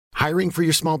Hiring for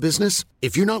your small business?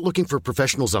 If you're not looking for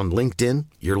professionals on LinkedIn,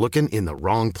 you're looking in the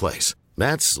wrong place.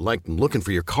 That's like looking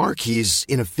for your car keys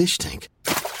in a fish tank.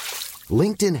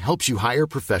 LinkedIn helps you hire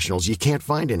professionals you can't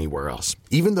find anywhere else,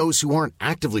 even those who aren't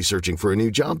actively searching for a new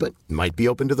job but might be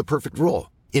open to the perfect role.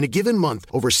 In a given month,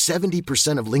 over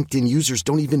 70% of LinkedIn users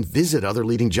don't even visit other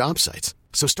leading job sites.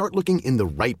 So start looking in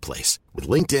the right place. With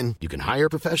LinkedIn, you can hire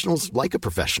professionals like a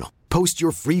professional. Post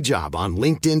your free job on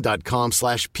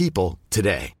linkedin.com/people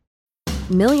today.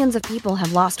 Millions of people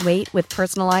have lost weight with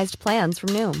personalized plans from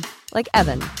Noom. Like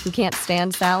Evan, who can't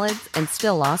stand salads and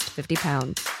still lost 50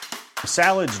 pounds.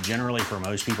 Salads generally for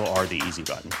most people are the easy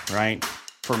button, right?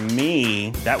 For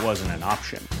me, that wasn't an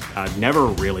option. I never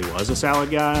really was a salad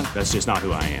guy. That's just not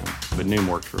who I am. But Noom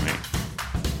worked for me.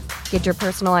 Get your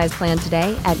personalized plan today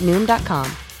at Noom.com.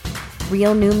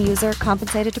 Real Noom user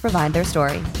compensated to provide their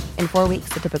story. In 4 weeks,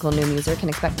 the typical Noom user can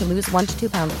expect to lose 1 to 2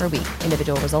 pounds per week.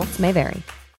 Individual results may vary.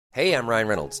 Hey, I'm Ryan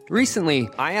Reynolds. Recently,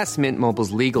 I asked Mint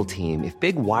Mobile's legal team if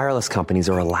big wireless companies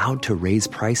are allowed to raise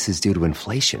prices due to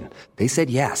inflation. They said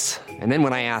yes. And then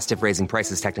when I asked if raising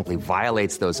prices technically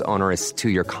violates those onerous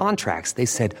two-year contracts, they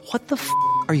said, "What the f***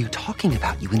 are you talking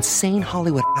about, you insane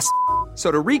Hollywood ass?"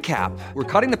 So to recap,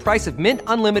 we're cutting the price of Mint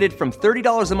Unlimited from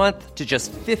 $30 a month to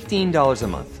just $15 a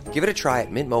month. Give it a try at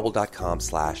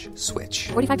mintmobile.com/switch.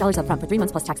 $45 up front for 3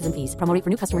 months plus taxes and fees. Promo rate for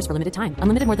new customers for limited time.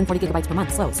 Unlimited more than 40 gigabytes per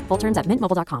month. Slows full terms at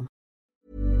mintmobile.com.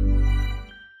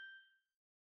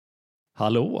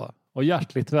 Hallå och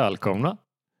hjärtligt välkomna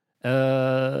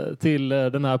till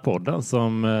den här podden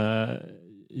som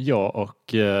jag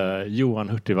och Johan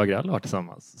Hurtig Wagrell har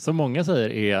tillsammans. Som många säger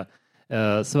är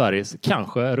Sveriges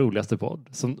kanske roligaste podd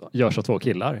som görs av 2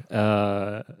 killar.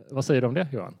 Vad säger du om det,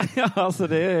 Johan? Ja, alltså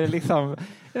det är liksom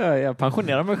jag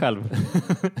pensionerar mig själv.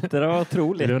 Det var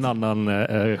otroligt. Det är en annan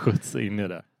skjuts in i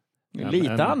det.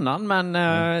 Lite annan, men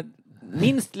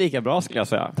minst lika bra skulle jag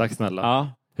säga. Tack snälla. Ja.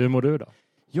 Hur mår du då?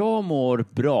 Jag mår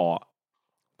bra.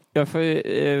 Jag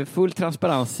får full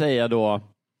transparens säga då.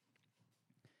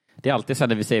 Det är alltid så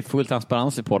när vi säger full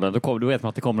transparens i podden, då vet man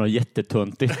att det kommer något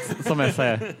jättetuntigt som är så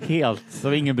här, helt,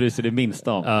 som ingen bryr sig det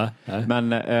minsta om.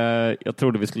 Men jag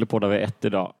trodde vi skulle podda vid 1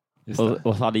 idag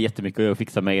och hade jättemycket att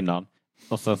fixa med innan.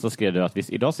 Och sen så skrev du att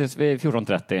idag ses vi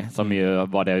 14.30 som ju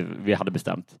var det vi hade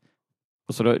bestämt.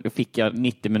 Och så då fick jag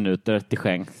 90 minuter till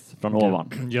skänks från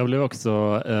ovan. Jag blev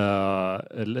också,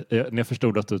 när jag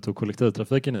förstod att du tog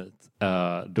kollektivtrafiken hit,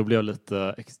 då blev jag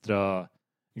lite extra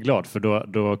glad. För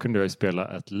då kunde jag ju spela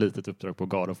ett litet uppdrag på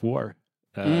God of War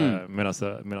medan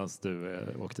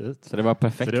du åkte hit. Så det var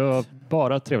perfekt. Så det var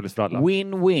bara trevligt för alla.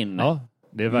 Win-win. Ja,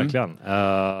 det är verkligen.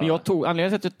 Men anledningen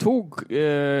till att jag tog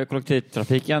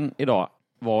kollektivtrafiken idag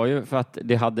var ju för att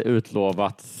det hade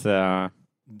utlovats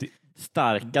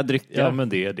starka drycker. Ja, men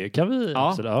det kan vi.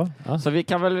 Ja. Så vi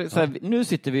kan väl nu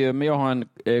sitter vi ju, men jag har en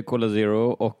Cola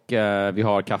Zero och vi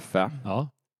har kaffe. Ja.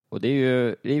 Och det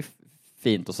är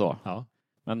fint och så. Ja.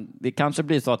 Men det kanske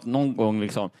blir så att någon gång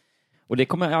liksom, och det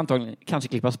kommer antagligen kanske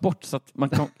klippas bort, så att man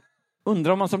kan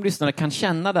undra om man som lyssnare kan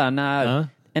känna där när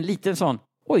en liten sån,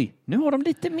 oj, nu har de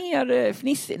lite mer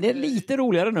fniss, det är lite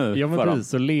roligare nu. Ja, men precis,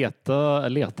 så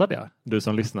leta det. Du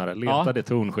som lyssnare, leta det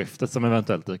tonskiftet som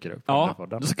eventuellt dyker upp. Ja,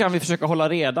 så kan vi försöka hålla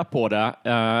reda på det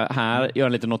här, göra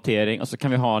en liten notering och så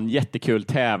kan vi ha en jättekul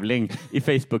tävling i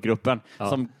Facebookgruppen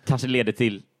som kanske leder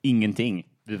till ingenting.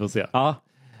 Vi får se. Ja,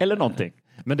 eller någonting.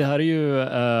 Men det här är ju det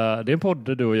är en podd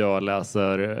där du och jag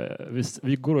läser,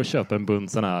 vi går och köper en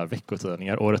bunt sådana här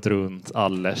veckotidningar, året runt,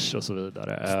 Allers och så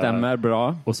vidare. Stämmer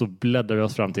bra. Och så bläddrar vi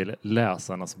oss fram till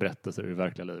läsarnas berättelser ur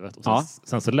verkliga livet. Och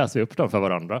sen så läser vi upp dem för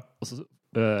varandra och så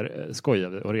skojar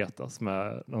vi och retas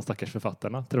med de stackars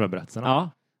författarna till de här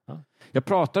berättelserna. Ja. Jag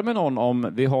pratade med någon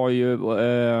om, vi har ju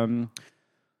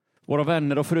våra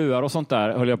vänner och fruar och sånt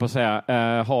där, höll jag på att säga,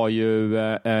 har ju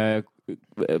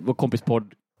vår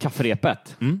kompispodd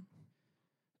Kafferepet.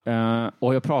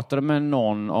 Och jag pratade med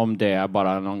någon om det,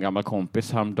 bara någon gammal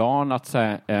kompis häromdagen, att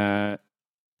säga,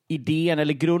 idén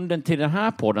eller grunden till den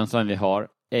här podden som vi har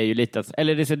är ju lite,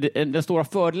 eller den stora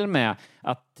fördelen med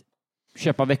att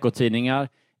köpa veckotidningar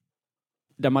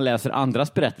där man läser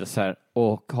andras berättelser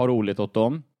och har roligt åt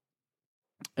dem.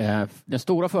 Den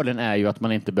stora fördelen är ju att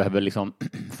man inte behöver liksom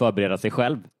förbereda sig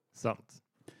själv. Sant.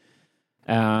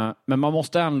 Men man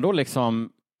måste ändå liksom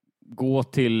gå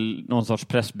till någon sorts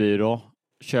pressbyrå,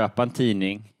 köpa en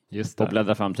tidning och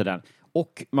bläddra fram till den.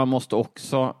 Och man måste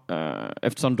också,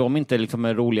 eftersom de inte liksom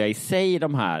är roliga i sig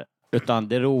de här, utan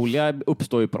det roliga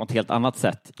uppstår ju på något helt annat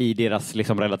sätt i deras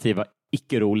liksom relativa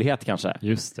icke-rolighet kanske.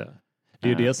 Just det. Det är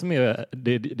ju det som är,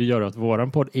 det gör att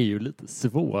våran podd är ju lite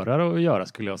svårare att göra,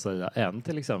 skulle jag säga, än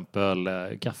till exempel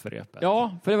kafferepet.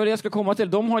 Ja, för det var det jag skulle komma till.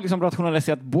 De har liksom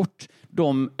rationaliserat bort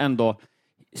de ändå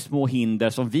små hinder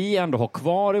som vi ändå har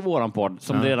kvar i våran podd,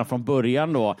 som redan från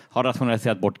början då har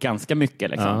rationaliserat bort ganska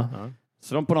mycket. Liksom.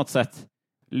 Så de på något sätt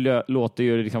låter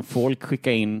ju liksom folk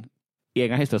skicka in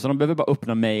egna historier, så de behöver bara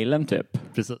öppna mejlen typ.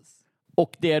 Precis.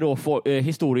 Och det är då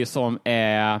historier som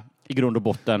är i grund och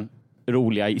botten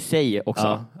roliga i sig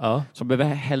också. Så behöver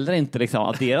heller inte liksom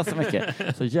adderas så mycket.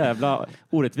 Så jävla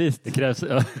orättvist. Det krävs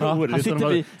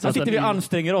här sitter vi och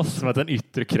anstränger oss. Som att en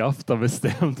yttre kraft har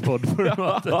bestämt podd på det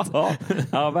sättet.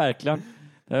 Ja, verkligen.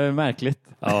 Det är märkligt.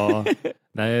 Ja.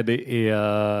 Nej, det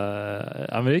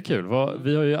är men det är kul.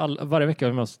 Vi har ju varje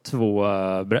vecka med oss två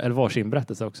eller varsin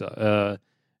berättelse också.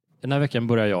 Den här veckan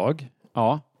börjar jag.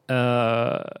 Ja.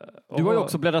 Du har ju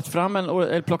också plockat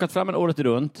fram en året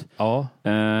runt. Ja.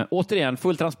 Återigen,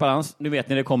 full transparens. Nu vet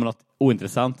ni, det kommer något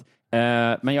ointressant.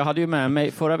 Men jag hade ju med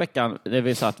mig förra veckan, när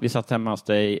vi satt hemma hos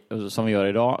dig som vi gör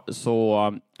idag, så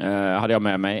hade jag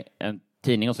med mig en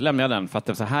tidning och så lämnade jag den för att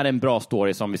det var så här är en bra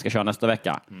story som vi ska köra nästa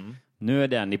vecka. Nu är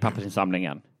den i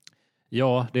pappersinsamlingen.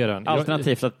 Ja, det är den.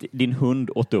 Alternativt att din hund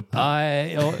åt upp.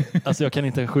 Nej, jag kan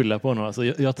inte skylla på honom. Alltså,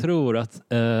 jag tror att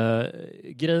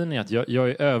grejen är att jag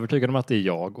är övertygad om att det är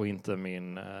jag och inte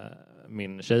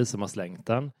min tjej som har slängt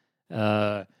den.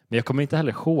 Men jag kommer inte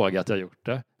heller ihåg att jag gjort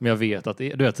det. Men jag vet att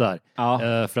det är, du vet så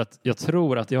här. För att jag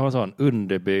tror att jag har en sån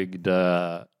underbyggd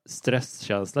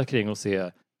stresskänsla kring att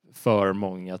se för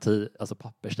många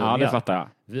papperstidningar. Ja, det fattar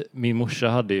jag. Min morsa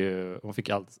hade ju, hon fick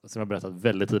allt, som jag berättat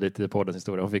väldigt tidigt i poddens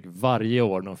historia, hon fick varje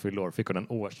år när hon fyllde år, fick hon en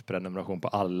årsprenumeration på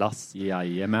allas.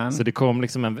 Jajamän. Så det kom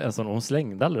liksom en sån, hon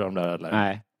slängde aldrig de där eller?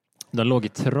 Nej. De låg i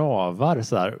travar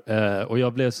så här, och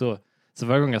jag blev så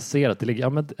varje gång jag ser att det ligger,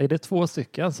 men är det 2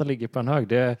 stycken som ligger på en hög?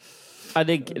 Det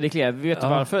vet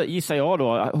varför, gissar jag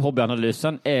då,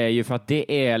 hobbyanalysen är ju för att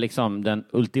det är liksom den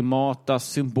ultimata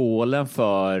symbolen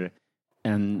för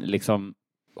en liksom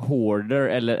hoarder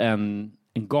eller en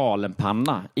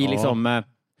galenpanna i liksom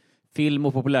film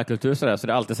och populärkultur så det är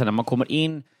alltid så när man kommer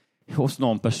in hos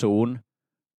någon person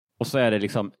och så är det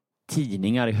liksom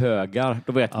tidningar i högar,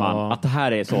 då vet man att det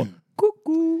här är så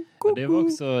det var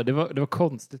också det var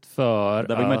konstigt för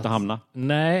där vill man inte hamna.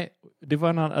 Nej,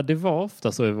 det var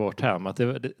ofta så i vårt hem att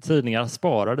tidningar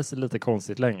sparades lite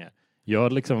konstigt länge.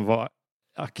 Jag liksom var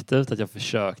aktivt att jag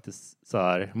försökte så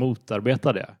här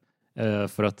motarbeta det.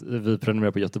 För att vi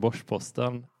prenumererar på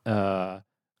Göteborgs-Posten,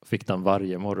 fick den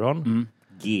varje morgon.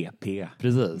 GP.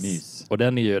 Precis. Mys. Och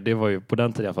det var ju på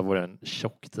den tiden i alla fall var det en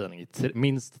tjock tidning.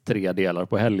 Minst 3 delar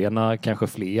på helgerna, kanske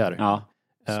fler. Ja.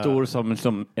 Stor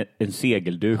som en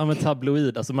segelduk. Ja, men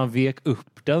tabloid. Alltså man vek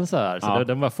upp den så här. Så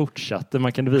den bara fortsatte.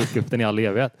 Man kunde vika upp den i all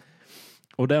evighet.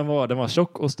 Och den var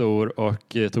tjock och stor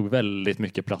och tog väldigt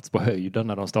mycket plats på höjden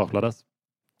när de staplades.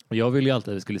 Och jag ville ju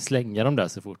alltid att vi skulle slänga dem där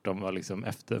så fort de var liksom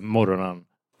efter morgonen.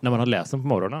 När man hade läst dem på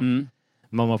morgonen.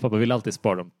 Mamma och pappa ville alltid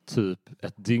spara dem typ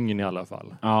ett dygn i alla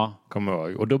fall. Ja. Kommer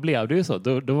jag ihåg. Och då blev det ju så.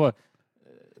 Då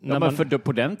var, för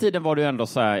på den tiden var det ju ändå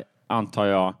så här, antar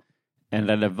jag, en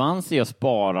relevans i att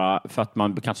spara för att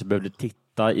man kanske behövde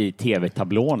titta i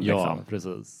tv-tablån. Ja, liksom.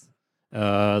 precis.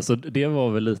 Så det var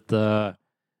väl lite...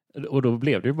 Och då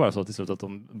blev det ju bara så till slut att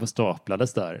de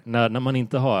staplades där. När man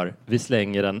inte har, vi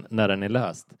slänger den när den är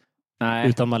läst. Nej.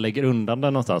 Utan man lägger undan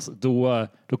den någonstans. Då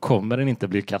kommer den inte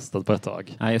bli kastad på ett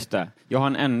tag. Nej, just det. Jag har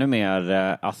en ännu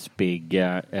mer aspig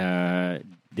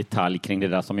detalj kring det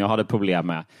där som jag hade problem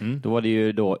med. Då var det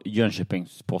ju då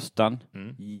Jönköpingsposten.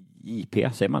 JP,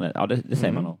 säger man det? Ja, det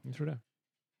säger man nog. Jag tror det.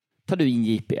 Tar du in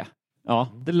JP? Ja,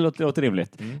 det låter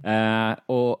rimligt.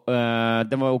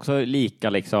 Den var också lika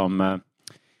liksom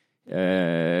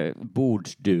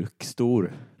bordsduk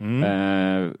stor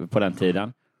på den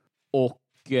tiden. Och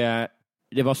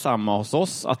det var samma hos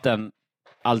oss att den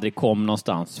aldrig kom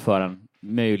någonstans förrän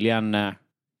möjligen,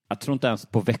 jag tror inte ens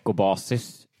på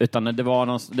veckobasis, utan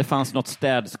det fanns något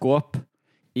städskåp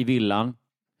i villan,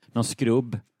 någon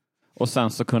skrubb, och sen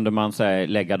så kunde man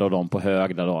lägga dem på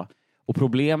hög där då. Och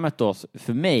problemet då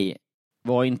för mig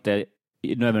var inte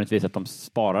nödvändigtvis att de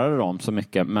sparade dem så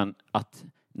mycket, men att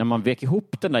när man vek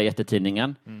ihop den där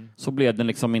jättetidningen så blev den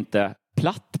liksom inte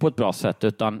platt på ett bra sätt,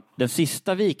 utan den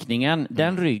sista vikningen,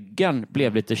 den ryggen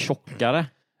blev lite tjockare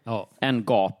än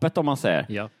gapet, om man säger.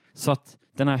 Ja. Så att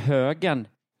den här högen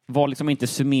var liksom inte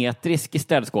symmetrisk i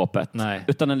städskåpet. Nej.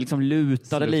 Utan den liksom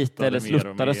lutade lite eller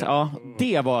sluttade. Ja,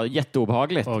 det var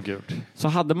jätteobehagligt. Gud. Så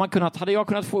hade jag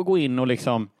kunnat få gå in och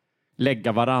liksom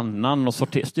lägga varannan och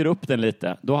styra upp den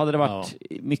lite, då hade det varit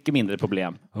mycket mindre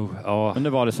problem. Men nu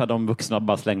var det så här, de vuxna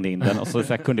bara slängde in den och så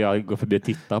kunde jag gå förbi och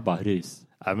titta och bara rys.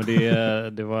 Nej, men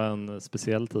det var en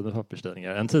speciell tid med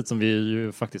papperstidningar. En tid som vi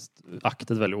ju faktiskt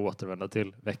aktivt väljer att återvända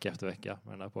till vecka efter vecka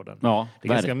med den här podden. Ja, det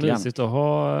är ganska mysigt att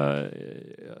ha,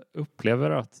 upplever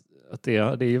att det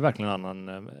är ju verkligen en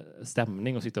annan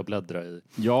stämning att sitta och bläddra i.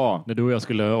 Ja. När du och jag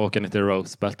skulle åka ner till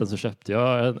Roastbattle så köpte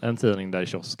jag en tidning där i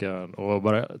kiosken och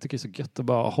bara, jag tycker det är så gött att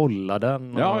bara hålla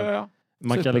den. Ja.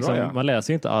 Man kan liksom, man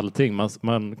läser ju inte allting.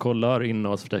 Man kollar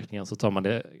innehållsförteckningen så tar man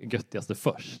det göttigaste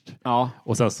först. Ja.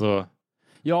 Och sen så...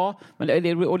 Ja, men det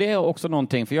är också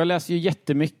någonting. För jag läser ju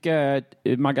jättemycket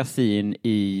magasin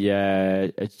i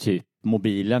typ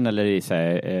mobilen eller i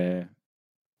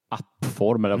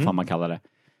appform eller vad fan man kallar det.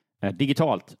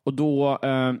 Digitalt. Och då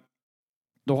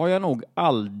har jag nog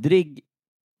aldrig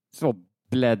så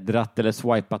bläddrat eller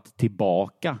swipat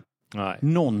tillbaka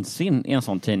någonsin i en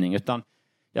sån tidning. Utan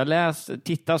jag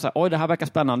tittar så här, oj det här verkar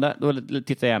spännande, då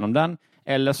tittar jag igenom den.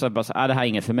 Eller så bara så här, det här är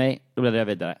inget för mig, då bläddrar jag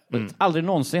vidare. Aldrig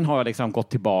någonsin har jag liksom gått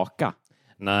tillbaka.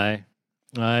 Nej,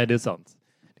 det är sant.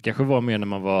 Det kanske var mer när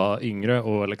man var yngre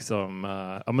och liksom,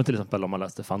 ja men till exempel om man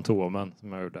läste Fantomen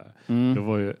som jag gjorde. Då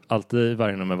var ju alltid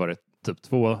varje nummer varit typ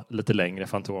 2 lite längre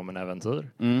Fantomen-äventyr.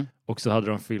 Och så hade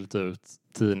de fyllt ut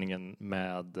tidningen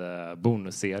med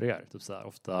bonusserier. Typ så här,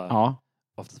 ofta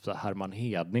så här Herman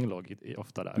Hedning låg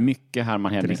ofta där. Mycket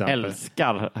Herman Hedning.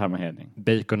 Älskar Herman Hedning.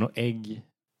 Bacon och ägg.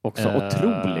 Också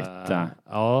otroligt.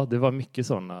 Ja, det var mycket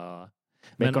sådana.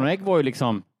 Bacon och ägg var ju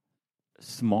liksom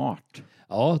smart.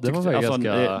 Ja, det var alltså,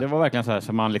 det var verkligen så här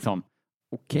som man liksom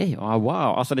wow.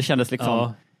 Alltså det kändes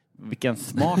liksom vilken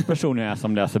smart person jag är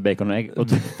som läser Bacon och ägg och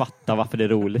fattar varför det är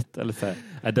roligt. Eller så.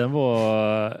 Den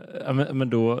var... Men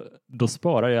då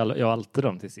sparar jag alltid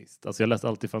dem till sist. Alltså jag läste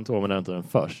alltid Fantomen-äventyren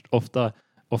först. Ofta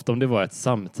om det var ett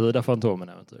samtida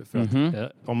Fantomen-äventyr. För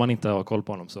att, om man inte har koll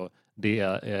på honom så det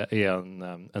är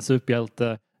en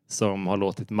superhjälte som har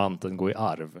låtit manteln gå i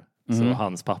arv. Så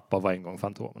hans pappa var en gång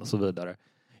Fantomen och så vidare.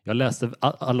 Jag läste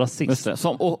allra sist.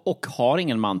 Och har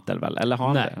ingen mantel väl? Eller har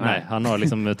han nej, han har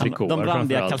liksom trikåer. De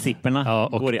randiga kalsipperna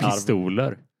och går i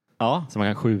pistoler. Ja. Så man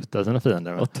kan skjuta sina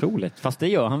fiender med. Otroligt. Fast det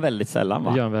gör han väldigt sällan,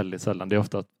 va? Det gör han väldigt sällan. Det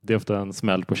är ofta en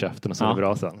smäll på käften och så är det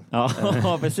bra sen.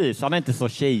 Ja, precis. Han är inte så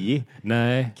tjejig.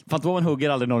 Nej. Fantomen hugger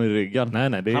aldrig någon i ryggen.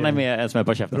 Nej, han är med en smäll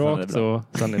på käften. Rakt så.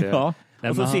 Sen är det. Ja.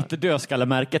 Och så sitter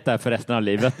dödskallemärket där för resten av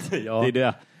livet. Det är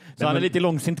det. Så han är lite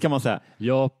långsint kan man säga.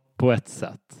 Ja, på ett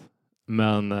sätt.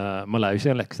 Men man lär ju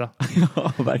sig en läxa.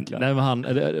 Ja, verkligen. Nej, men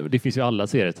det finns ju alla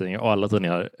serietidningar och alla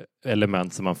tidningar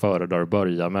element som man föredrar att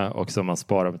börja med och som man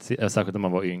sparar med, särskilt när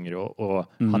man var yngre och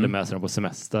hade med sig dem på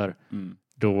semester.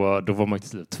 Då var man till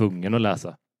slut tvungen att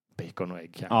läsa Bacon och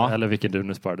ägg. Eller vilken du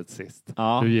nu sparade till sist.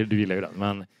 Ja. Du gillar ju den.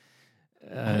 Men,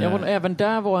 även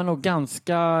där var jag nog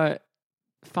ganska...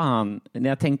 när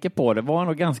jag tänker på det var jag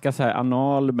nog ganska så här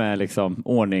anal med liksom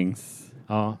ordnings...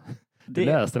 Ja. Du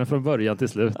läste den från början till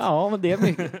slut. Ja, men det är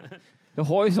mycket. Jag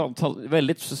har ju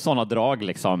väldigt sådana drag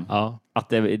liksom. Ja. Att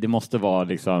det måste vara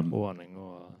liksom ordning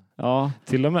och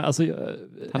till och med alltså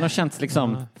han har känts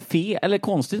liksom fel eller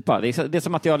konstigt bara. Det är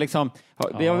som att jag liksom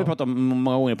vi har pratat om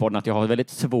många gånger på den att jag har väldigt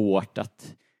svårt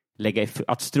att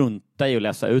att strunta i att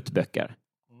läsa ut böcker.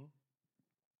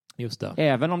 Just det.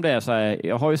 Även om det är så här,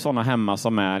 jag har ju sådana hemma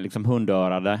som är liksom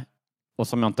hundörade och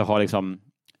som jag inte har liksom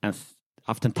ens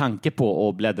haft en tanke på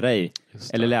att bläddra i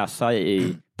eller läsa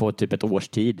i på typ ett års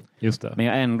tid. Just det. Men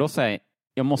jag ändå säger,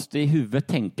 jag måste i huvudet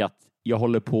tänka att jag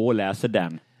håller på och läser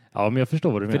den. Ja, men jag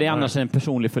förstår vad du menar. För det är annars en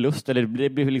personlig förlust eller det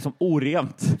blir liksom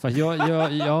orent. Fast jag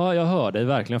hör dig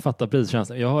verkligen fatta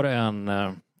priskänslan. Jag har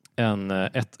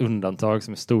ett undantag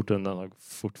som är stort undantag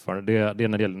fortfarande. Det är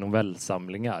när det gäller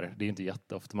novellsamlingar. Det är inte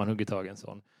jätteofta man hugger tag i en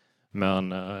sån.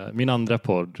 Men min andra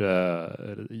podd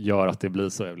gör att det blir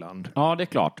så ibland. Ja, det är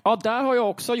klart. Ja, där har jag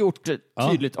också gjort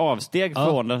tydligt avsteg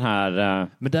från den här...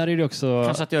 Men där är det också...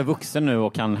 Kanske att jag är vuxen nu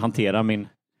och kan hantera min...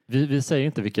 Vi säger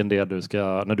inte vilken det du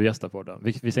ska... När du gästar podden.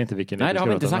 Vi säger inte vilken det du ska... Nej, det har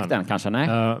vi inte sagt än kanske,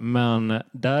 nej. Men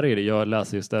där är det... Jag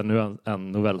läser just nu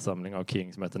en novellsamling av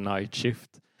King som heter Night Shift.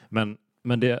 Men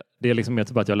det är liksom mer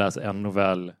typ att jag läser en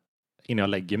novell innan jag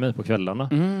lägger mig på kvällarna.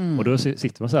 Och då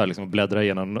sitter man så här liksom och bläddrar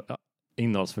igenom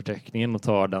innehållsförteckningen och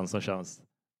tar den som känns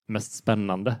mest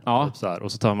spännande. Typ så här.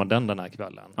 Och så tar man den här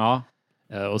kvällen. Ja.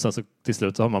 Och sen så till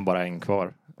slut så har man bara en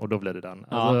kvar. Och då blir det den.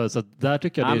 Ja. Alltså, så där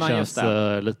tycker jag det känns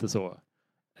lite så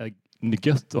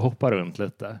gött att hoppa runt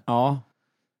lite. Ja.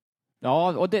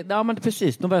 Ja, och men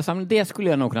precis. Det skulle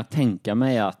jag nog kunna tänka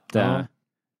mig att...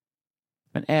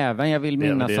 Men även jag vill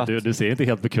minnas att... Du ser inte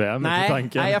helt bekväm med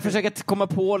tanken. Nej, jag försöker komma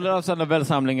på några sådana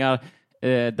novellsamlingar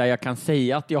där jag kan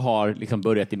säga att jag har liksom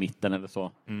börjat i mitten eller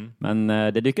så. Men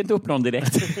det dyker inte upp någon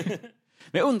direkt.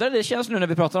 Men jag undrar, det känns nu när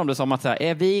vi pratar om det som att så här,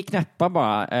 är vi knäppa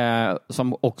bara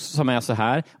som är så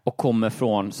här och kommer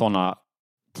från sådana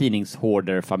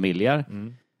tidningshoarder-familjer.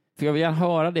 För jag vill gärna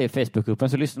höra det i Facebookgruppen,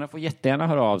 så lyssnarna får jättegärna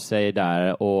höra av sig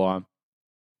där, och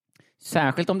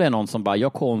särskilt om det är någon som bara,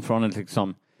 jag kom från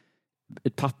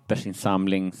ett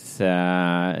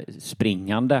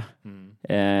pappersinsamlingsspringande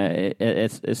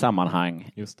ett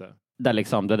sammanhang. Just det. Där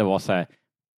liksom, där det var så här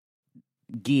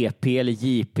GP eller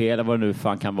JP eller vad det nu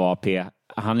fan kan vara,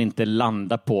 han inte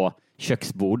landar på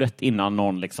köksbordet innan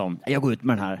någon liksom, jag går ut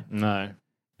med den här. Nej.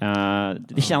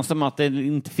 Det känns som att det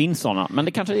inte finns sådana, men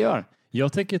det kanske det gör.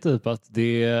 Jag tänker typ att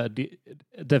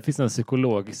det finns en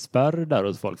psykologisk spärr där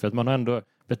hos folk, för att man har ändå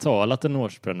betalat en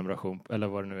årsprenumeration eller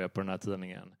vad det nu är på den här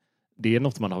tidningen. Det är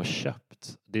något man har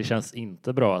köpt. Det känns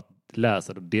inte bra att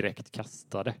läsa det och direkt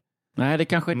kasta det. Nej, det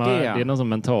kanske är det. Det är någon som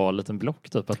mental liten block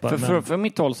typ. Att bara, för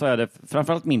mitt håll så är det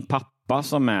framförallt min pappa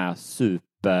som är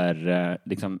super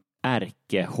liksom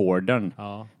ärkehårdern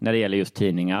när det gäller just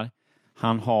tidningar.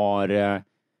 Han har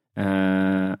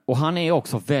och han är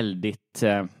också väldigt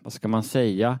vad ska man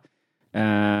säga,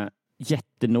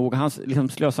 jättenoga. Han liksom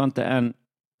slösar inte en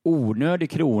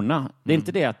onödig krona. Det är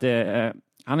inte det att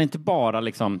han är inte bara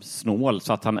liksom snål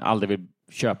så att han aldrig vill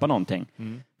köpa någonting.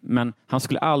 Men han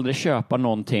skulle aldrig köpa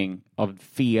någonting av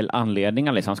fel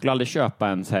anledningar. Liksom. Han skulle aldrig köpa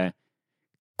en så här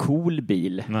cool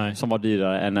bil som var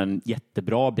dyrare än en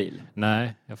jättebra bil.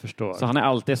 Nej, jag förstår. Så han är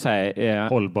alltid så här...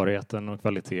 hållbarheten och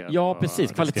kvaliteten. Ja,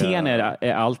 precis. Kvaliteten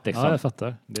är allt. Liksom. Ja, jag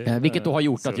fattar. Vilket då har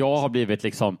gjort att jag har blivit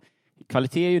liksom...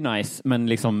 Kvalitet är ju nice, men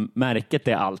liksom märket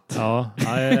är allt. Ja,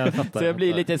 jag fattar. Så jag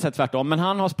blir lite så här tvärtom. Men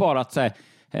han har sparat så här...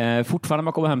 fortfarande när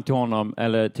man kommer hem till honom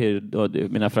eller till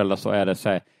mina föräldrar så är det så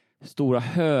här... Stora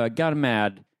högar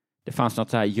med, det fanns något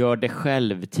så här, gör det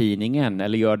själv-tidningen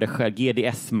eller gör det själv,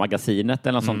 GDS-magasinet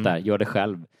eller något sånt där, gör det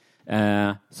själv,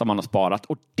 som man har sparat.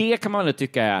 Och det kan man väl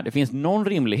tycka är, det finns någon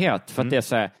rimlighet för att det är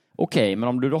så här, okej, men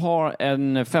om du då har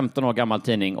en 15 år gammal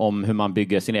tidning om hur man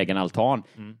bygger sin egen altan,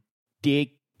 det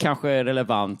kanske är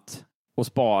relevant att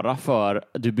spara, för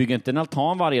du bygger inte en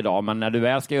altan varje dag, men när du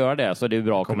väl ska göra det så är det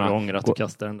bra att kunna ångra att du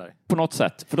kastar den där. På något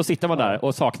sätt, för då sitter man där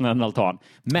och saknar en altan.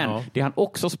 Men det han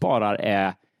också sparar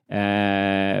är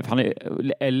han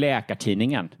är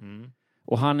läkartidningen.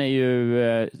 Och han är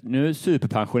ju nu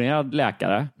superpensionerad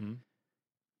läkare.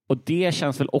 Och det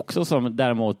känns väl också som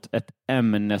däremot ett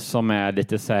ämne som är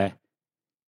lite så här,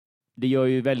 det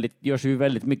görs ju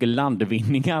väldigt mycket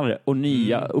landvinningar och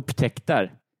nya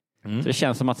upptäckter. Så det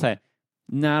känns som att säga,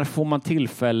 när får man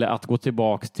tillfälle att gå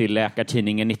tillbaka till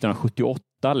läkartidningen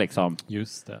 1978 liksom?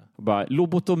 Just det. Bara,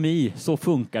 lobotomi, så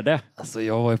funkar det. Alltså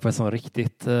jag var ju på en sån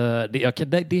riktigt...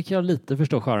 det kan jag lite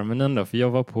förstå charmen ändå. För jag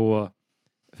var på,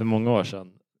 för många år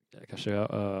sedan, kanske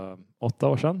 8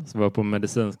 år sedan, så var jag på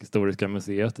Medicinsk historiska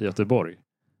museet i Göteborg.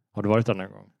 Har du varit där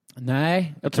någon gång?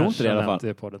 Nej, jag tror inte det i alla fall.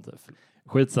 Det på den typ.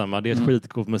 Skitsamma, det är ett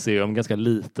skitcoolt museum, ganska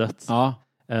litet. Ja.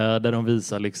 Där de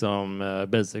visar liksom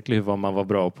basically vad man var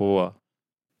bra på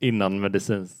innan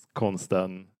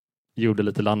medicinkonsten gjorde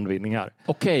lite landvinningar.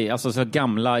 Okej, alltså så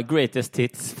gamla greatest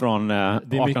hits från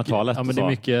 1800-talet. Ja, men det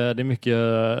är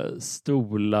mycket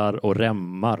stolar och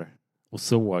remmar och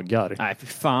sågar. Nej, för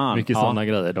fan. Mycket sådana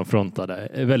grejer de frontade.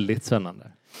 Är väldigt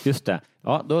spännande. Just det.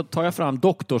 Ja, då tar jag fram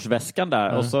doktorsväskan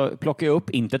där och så plockar jag upp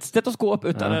inte ett stetoskop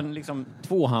utan en liksom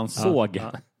tvåhandssåg.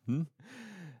 Ja.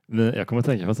 Men jag kommer att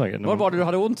tänka på saker. Var var det du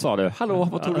hade ont, sa du? Hallå,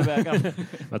 vad tog du vägen?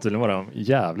 Men tydligen var de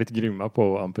jävligt grymma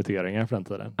på amputeringar för den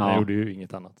tiden. Jag gjorde ju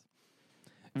inget annat.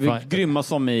 Grymma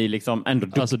som i liksom ändå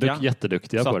duktiga. Alltså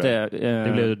jätteduktiga på det.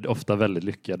 Det blev ofta väldigt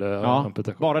lyckade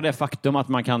amputationer. Bara det faktum att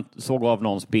man kan såga av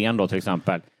någons ben då till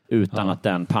exempel utan att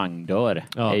den pangdör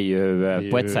är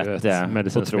ju på ett sätt ett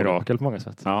medicinskt mirakel på många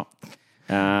sätt. Ja.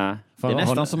 Det är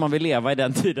nästan som man vill leva i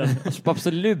den tiden.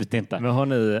 Absolut inte. Men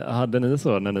hade ni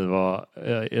så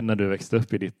när du växte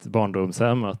upp i ditt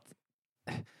barndomshem att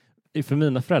för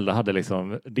mina föräldrar hade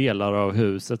liksom delar av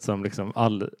huset som liksom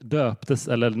döptes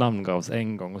eller namngavs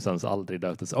en gång och sen så aldrig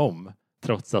döptes om.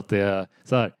 Trots att det är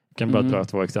så här, jag kan bara ta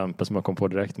 2 exempel som jag kom på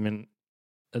direkt.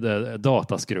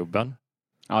 Dataskrubben.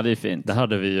 Ja, det är fint. Där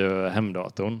hade vi ju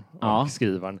hemdatorn och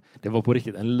skrivaren. Det var på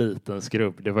riktigt en liten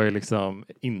skrubb. Det var ju liksom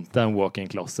inte en walk-in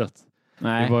closet.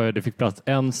 Nej. Det fick plats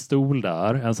en stol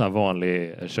där, en sån här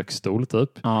vanlig köksstol typ.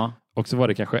 Och så var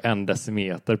det kanske 1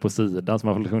 decimeter på sidan, så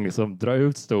man får liksom dra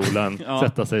ut stolen,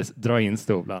 sätta sig, dra in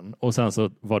stolen. Och sen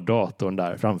så var datorn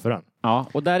där framför den. Ja,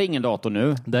 och där är ingen dator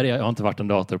nu. Jag har inte varit en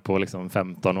dator på liksom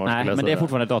 15 år. Nej, men det är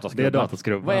fortfarande dataskrubban. Det är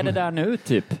dataskrubban. Vad är det där nu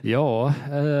typ? Ja.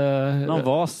 Någon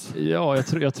vas? Ja, jag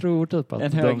tror typ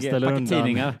att de ställer undan.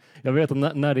 Tidningar. Jag vet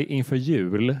att när det är inför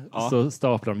jul så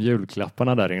staplar de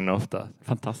julklapparna där inne ofta.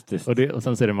 Fantastiskt. Och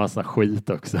sen så är det massa skit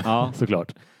också,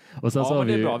 såklart. Och sen så har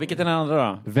det är vi bra. Vilket är den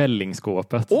andra då?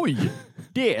 Vällingskåpet. Oj,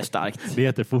 det är starkt. Det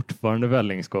heter fortfarande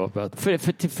Vällingskåpet.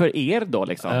 För er då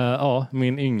liksom? Ja,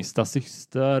 min yngsta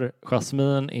syster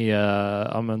Jasmine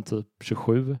är typ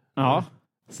 27. Ja.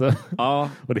 Så, och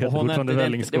det heter fortfarande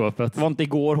Vällingskåpet. Det var inte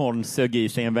igår hon sög i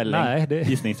sig en välling. Nej,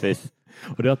 gissningsvis.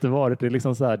 Och det har inte varit, det är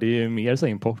liksom så här, det är mer så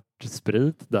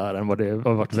importsprit där än vad det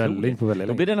har varit välling på väldigt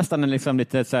länge. Då blir det nästan en liksom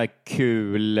lite så här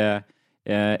kul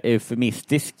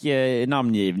eufemistisk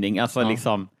namngivning. Alltså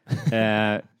liksom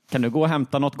kan du gå och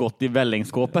hämta något gott i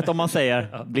vällingskåpet om man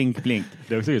säger blink blink.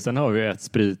 Det är också, sen har vi ett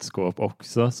spritskåp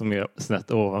också som är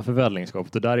snett ovanför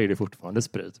vällingskåpet och där är det fortfarande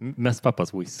sprit. Mest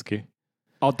pappas whisky.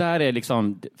 Ja, där är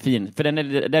liksom fin. För det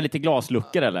är lite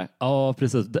glasluckor eller? Ja,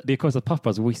 precis. Det är konstigt att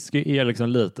pappas whisky är liksom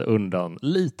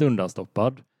lite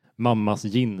undanstoppad. Mammas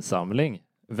ginsamling,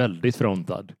 väldigt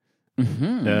frontad.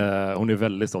 Mm-hmm. Hon är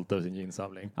väldigt stolt över sin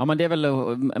ginsamling. Ja, men det är väl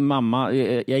mamma.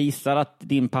 Jag gissar att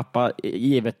din pappa,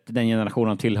 givet den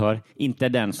generationen tillhör, inte är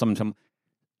den som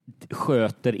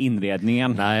sköter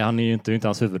inredningen. Nej, han är ju inte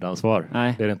hans huvudansvar.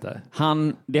 Nej. Det är det inte.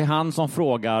 Det är han som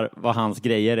frågar vad hans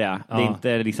grejer är. Ja. Det är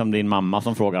inte liksom din mamma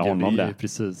som frågar honom det. Det är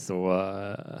precis så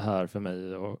här för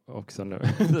mig också nu.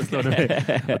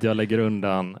 Att jag lägger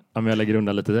undan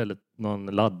lite någon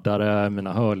laddare,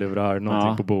 mina hörlurar,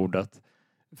 någonting på bordet.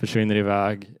 Försvinner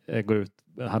iväg, går ut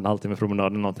en halvtimme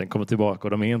promenaden någonting, kommer tillbaka och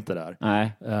de är inte där.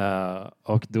 Nej.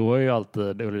 Och då är ju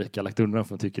alltid Ulrika lagt undan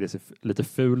för att tycker det ser lite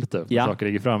fult ut. Ja. Saker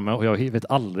ligger framme och jag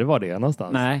vet aldrig var det är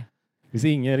någonstans. Nej. Det finns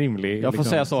ingen rimlig... Jag får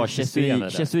säga så,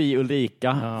 Chesui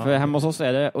Ulrika. Ja. För hemma hos oss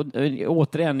är det, och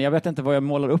återigen, jag vet inte vad jag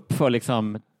målar upp för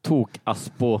liksom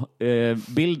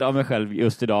tok-aspo-bild av mig själv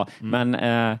just idag. Men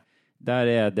där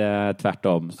är det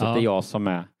tvärtom. Så det är jag som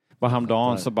är. Bara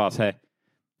häromdagen så bara säger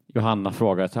Johanna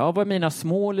frågar, vad är mina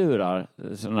små lurar?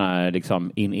 Sådana här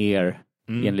liksom in-ear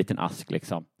i en liten ask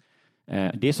liksom.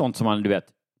 Det är sånt som man, du vet,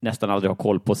 nästan aldrig har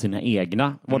koll på sina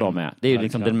egna, vad de är. Det är ju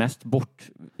liksom den mest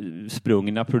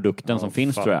bortsprungna produkten som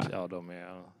finns, tror jag. Ja, de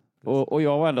är... Och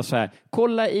jag var ändå så här,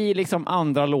 kolla i liksom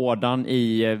andra lådan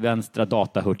i vänstra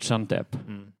datahutsen typ.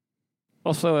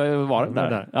 Och så var det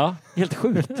där. Ja, helt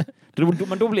sjukt.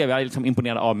 Men då blev jag liksom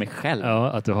imponerad av mig själv. Ja,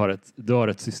 att du har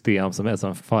ett system som är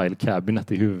som file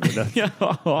cabinet i huvudet. Ja.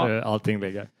 Allting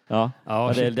ligger. Ja,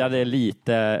 det är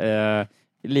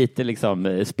lite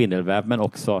liksom spindelväv, men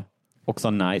också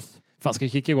nice. Fan, ska vi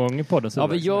kicka igång podden? Ja,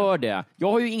 vi gör det.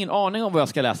 Jag har ju ingen aning om vad jag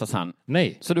ska läsa sen.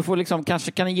 Nej. Så du får liksom,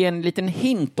 kanske kan ge en liten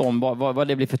hint om vad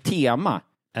det blir för tema.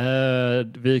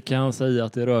 Vi kan säga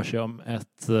att det rör sig om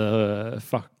ett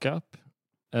fuck-up.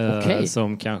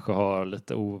 Som kanske har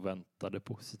lite oväntade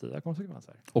positiva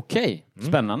konsekvenser. Okej,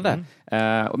 spännande.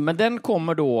 Men den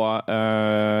kommer då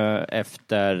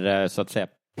efter så att säga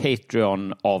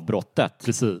Patreon-avbrottet.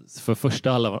 Precis, för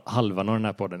första halvan av den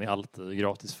här podden är alltid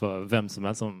gratis för vem som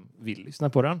helst som vill lyssna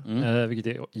på den,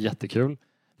 vilket är jättekul.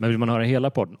 Men vill man höra hela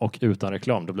podden och utan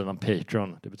reklam, då blir man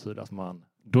Patreon. Det betyder att man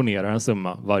donerar en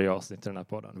summa varje avsnitt i den här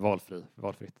podden,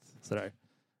 valfritt sådär.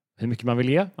 Hur mycket man vill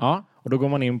ge. Ja. Och då går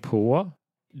man in på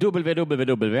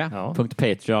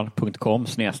www.patreon.com/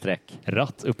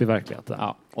 ratt upp i verkligheten.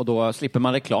 Ja, och då slipper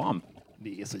man reklam.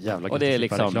 Det är så jävla gött. Och det är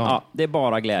liksom, det är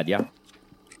bara glädje.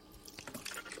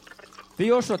 Vi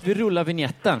gör så att vi rullar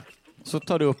vignetten. Så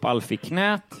tar du upp Alf i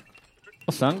knät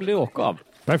och sen blir det åka av.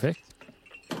 Perfekt.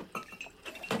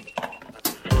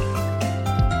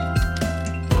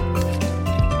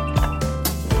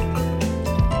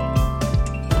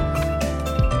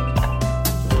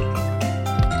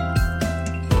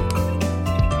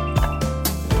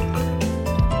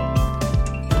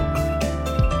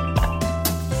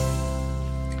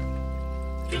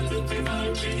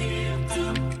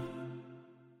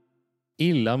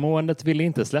 Illamåendet vill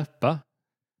inte släppa.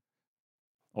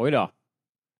 Oj då.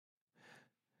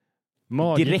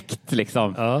 Direkt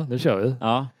liksom. Ja, det kör vi.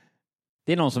 Ja.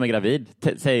 Det är någon som är gravid,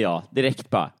 säger jag. Direkt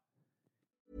bara.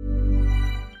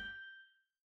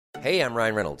 Hey, I'm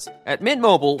Ryan Reynolds. At Mint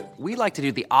Mobile, we like to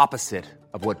do the opposite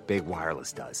of what Big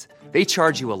Wireless does. They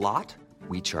charge you a lot.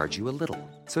 We charge you a little.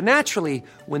 So naturally,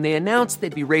 when they announced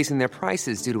they'd be raising their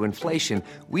prices due to inflation,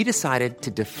 we decided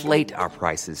to deflate our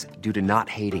prices due to not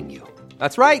hating you.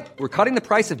 That's right. We're cutting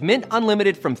the price of Mint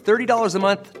Unlimited from $30 a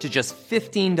month to just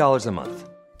 $15 a month.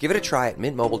 Give it a try at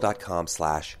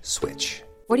mintmobile.com/switch.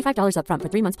 $45 up front for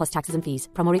 3 months plus taxes and fees.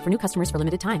 Promo rate for new customers for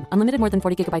limited time. Unlimited more than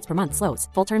 40 gigabytes per month slows.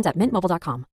 Full terms at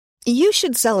mintmobile.com. You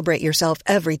should celebrate yourself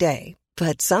every day.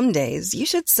 But some days you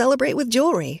should celebrate with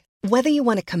jewelry. Whether you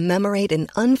want to commemorate an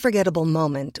unforgettable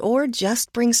moment or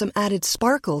just bring some added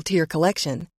sparkle to your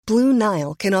collection, Blue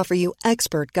Nile can offer you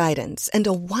expert guidance and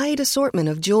a wide assortment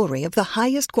of jewelry of the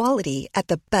highest quality at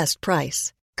the best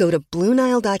price. Go to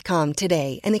BlueNile.com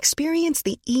today and experience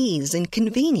the ease and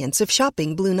convenience of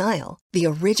shopping Blue Nile, the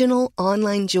original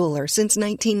online jeweler since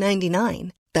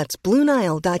 1999. That's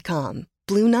BlueNile.com.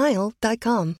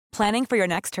 BlueNile.com. Planning for your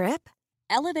next trip?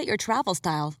 Elevate your travel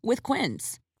style with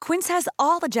Quince. Quince has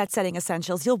all the jet-setting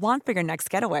essentials you'll want for your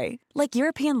next getaway, like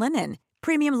European linen,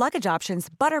 premium luggage options,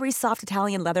 buttery soft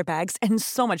Italian leather bags, and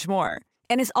so much more.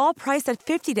 And is all priced at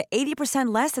 50 to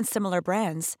 80% less than similar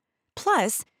brands.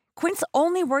 Plus, Quince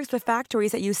only works with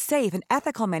factories that use safe and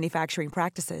ethical manufacturing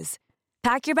practices.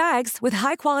 Pack your bags with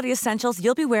high-quality essentials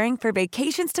you'll be wearing for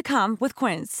vacations to come with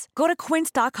Quince. Go to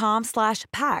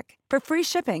quince.com/pack for free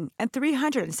shipping and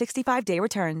 365-day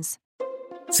returns.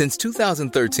 Since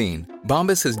 2013,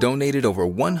 Bombas has donated over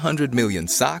 100 million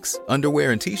socks,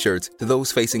 underwear, and T-shirts to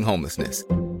those facing homelessness.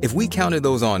 If we counted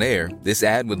those on air, this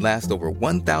ad would last over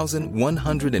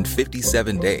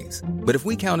 1,157 days. But if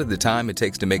we counted the time it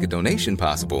takes to make a donation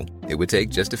possible, it would take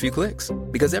just a few clicks.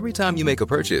 Because every time you make a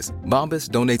purchase, Bombas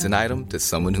donates an item to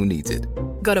someone who needs it.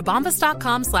 Go to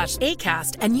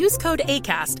bombas.com/ACAST and use code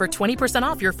ACAST for 20%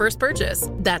 off your first purchase.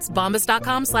 That's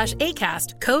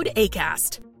bombas.com/ACAST, code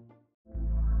ACAST.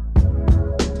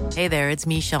 Hey there, it's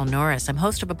Michelle Norris. I'm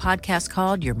host of a podcast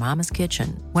called Your Mama's Kitchen.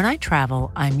 When I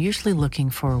travel, I'm usually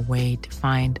looking for a way to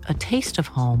find a taste of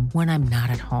home when I'm not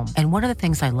at home. And one of the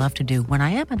things I love to do when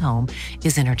I am at home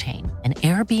is entertain. And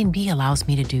Airbnb allows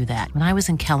me to do that. When I was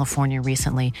in California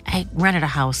recently, I rented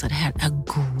a house that had a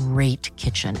great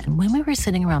kitchen. And when we were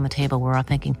sitting around the table, we were all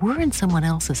thinking, we're in someone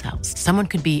else's house. Someone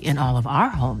could be in all of our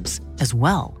homes as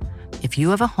well. If you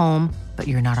have a home, but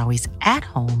you're not always at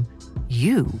home,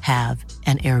 you have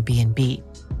an Airbnb.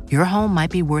 Your home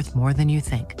might be worth more than you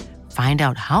think. Find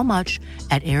out how much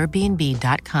at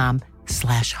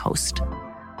airbnb.com/host.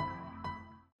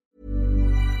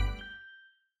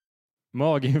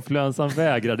 Maginfluensan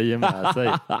vägrade ge med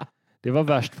sig. Det var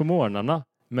värst på morgnarna,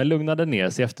 men lugnade ner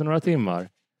sig efter några timmar.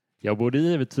 Jag borde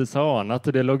givetvis ha anat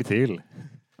hur det låg till.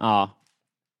 Ja.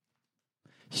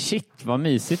 Shit, vad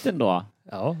mysigt ändå.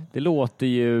 Ja. Det låter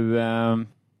ju...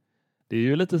 Det är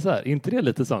ju lite så här, inte det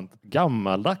lite sånt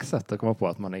gammaldags sätt att komma på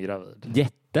att man är gravid?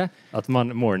 Jätte. Att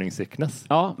man morning sickness.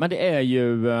 Ja, men det är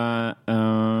ju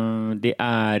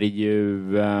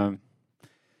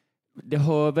det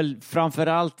hör väl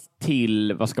framförallt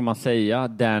till, vad ska man säga,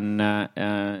 den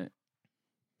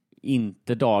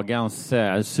inte dagens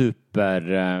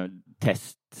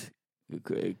supertest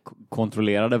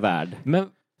kontrollerade värld. Men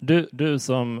du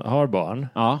som har barn,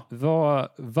 ja.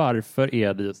 Varför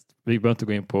är det just, vi behöver inte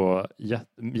gå in på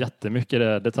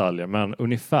jättemycket detaljer, men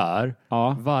ungefär,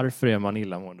 varför är man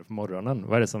illamående på morgonen?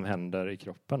 Vad är det som händer i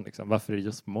kroppen? Liksom? Varför är det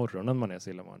just på morgonen man är så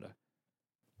illamående?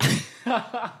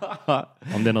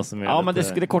 Om det är något som är ja,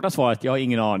 lite... men det korta svaret, jag har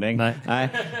ingen aning. Nej.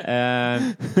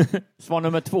 Svar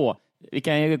nummer 2. Vi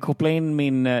kan ju koppla in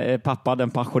min pappa, den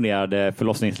passionerade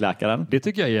förlossningsläkaren. Det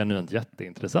tycker jag är genuint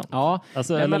jätteintressant. Ja.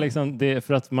 Alltså, eller liksom, det är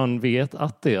för att man vet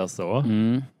att det är så.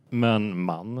 Mm.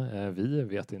 Men vi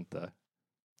vet inte.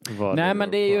 Nej,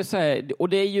 men det är ju så här, och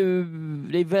det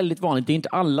är väldigt vanligt. Det är inte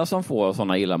alla som får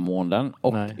sådana illamåenden.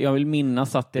 Och jag vill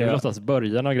minnas att det är oftast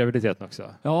början av graviditeten också.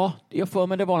 Ja, jag får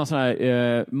mig det var en sån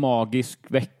här magisk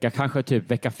vecka, kanske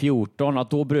typ vecka 14.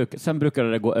 Att sen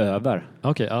brukade det gå över.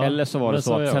 Okay, ja. Eller så var det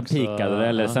så att sen pikade det,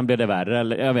 eller sen blev det värre.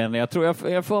 Eller, jag vet inte,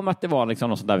 jag får mig att det var liksom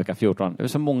någon sån där vecka 14. Det är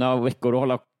så många veckor att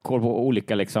hålla koll på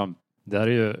olika liksom. Det här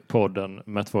är ju podden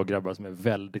med 2 grabbar som är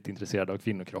väldigt intresserade av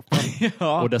kvinnokroppen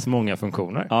och dess många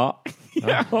funktioner. Ja,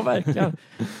 ja verkligen.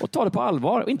 Och ta det på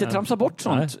allvar och inte tramsa bort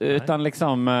sånt, utan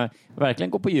liksom verkligen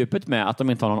gå på djupet med att de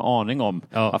inte har någon aning om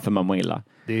varför man mår illa.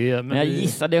 Men jag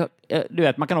gissar, du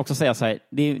vet, man kan också säga så här,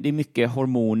 det är mycket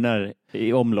hormoner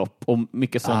i omlopp och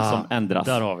mycket sånt som ändras.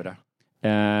 Där har vi det.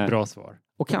 Bra svar.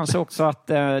 Och kanske också att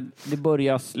det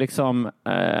börjar liksom...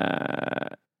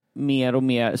 mer och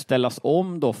mer ställas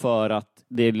om då för att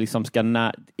det liksom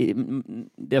ska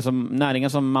det som näringen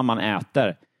som mamman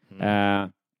äter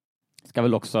ska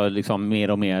väl också liksom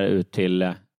mer och mer ut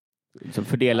till liksom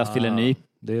fördelas till en ny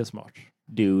det är smart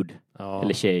dude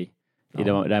eller tjej i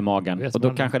den där magen och då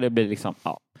kanske det blir liksom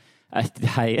Det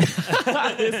här är,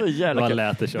 det är så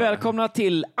jävla kul. Välkomna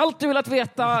till Allt du velat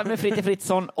veta med Fritte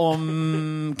Fritzson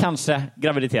om kanske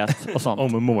graviditet och sånt.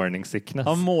 Om morning sickness.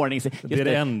 Om morning sickness. Det är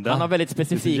det enda. Han har väldigt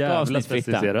specifika avsnitt,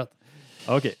 Fritte.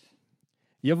 Okej.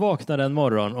 Jag vaknade en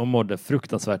morgon och mådde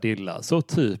fruktansvärt illa. Så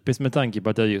typiskt med tanke på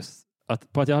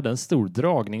att jag hade en stor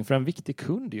dragning för en viktig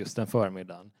kund just den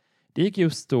förmiddagen. Det gick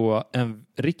just då en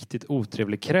riktigt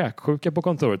otrevlig kräksjuka på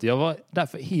kontoret. Jag var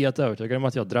därför helt övertygad om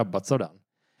att jag drabbats av den.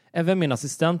 Även min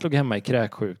assistent låg hemma i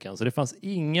kräksjukan, så det fanns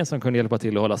ingen som kunde hjälpa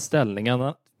till att hålla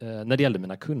ställningarna när det gällde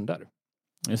mina kunder.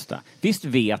 Just det. Visst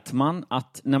vet man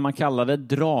att när man kallar det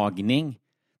dragning,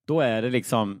 då är det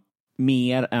liksom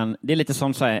mer än, det är lite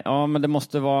som så här, ja men det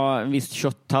måste vara en viss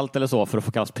kötthalt eller så för att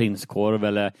få kallas prinskorv,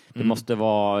 eller det måste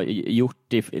vara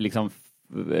gjort i liksom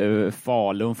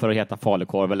Falun för att heta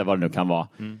falukorv eller vad det nu kan vara.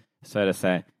 Så är det så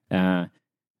här,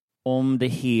 om det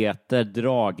heter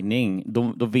dragning,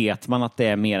 då vet man att det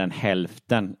är mer än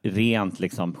hälften rent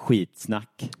liksom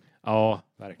skitsnack. Ja,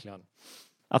 verkligen.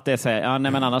 Att det är så här, ja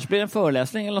nej men annars blir det en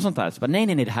föreläsning eller något sånt där. Så bara,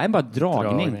 nej, det här är bara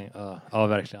dragning. Ja,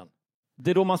 verkligen.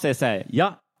 Det är då man säger så här,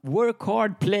 ja, work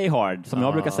hard, play hard, som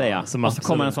jag brukar säga. Och så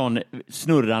kommer en sån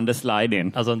snurrande slide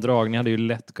in. Alltså en dragning hade ju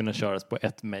lätt kunnat köras på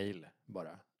ett mejl bara.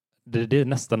 Det är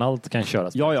nästan allt kan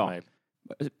köras på ett mejl.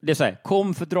 Det är så här,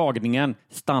 kom för dragningen,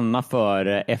 stanna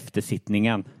för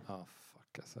eftersittningen. Ja,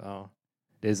 fuck alltså. Ja,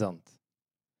 det är sant.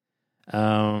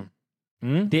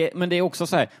 Men det är också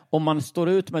så här, om man står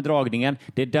ut med dragningen,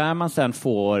 det är där man sen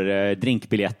får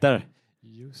drinkbiljetter.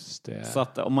 Just det. Så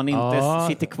att om man inte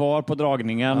sitter kvar på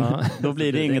dragningen, då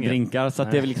blir det inga drinkar. Så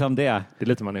att det är väl liksom det. Det är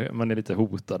lite, man är lite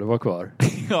hotad att vara kvar.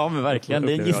 Ja, men verkligen.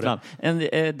 Det är en gisslan.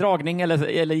 En dragning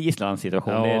eller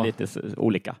gisslansituation. Det är lite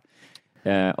olika.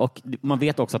 Och man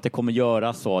vet också att det kommer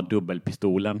göra så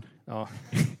dubbelpistolen. Ja.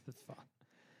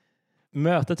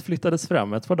 Mötet flyttades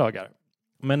fram ett par dagar.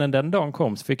 Men när den dagen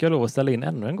kom så fick jag lov att ställa in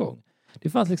ännu en gång. Det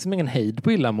fanns liksom ingen hejd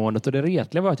på illamåendet, och det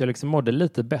retliga var att jag liksom mådde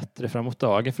lite bättre framåt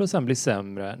dagen för att sen bli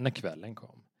sämre när kvällen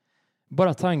kom.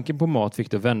 Bara tanken på mat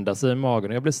fick det att vända sig i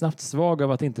magen, och jag blev snabbt svag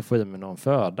av att inte få i mig någon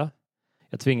föda.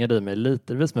 Jag tvingade i mig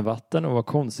litervis med vatten och var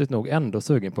konstigt nog ändå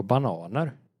sugen på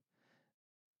bananer.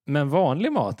 Men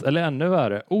vanlig mat, eller ännu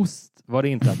värre, ost var det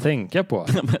inte att tänka på.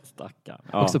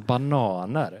 Också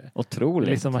bananer. Otroligt.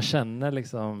 Liksom man känner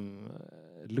liksom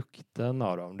lukten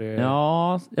av dem.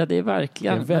 Ja, det är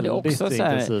verkligen. Det är väldigt också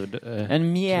intensivt.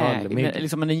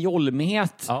 En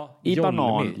jolmighet i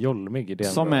banan. Jolmig, det är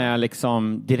som är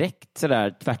liksom direkt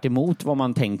sådär tvärt emot vad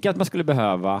man tänker att man skulle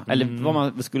behöva. Eller vad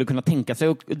man skulle kunna tänka sig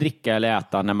att dricka eller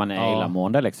äta när man är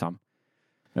illamående liksom.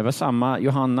 Det var samma,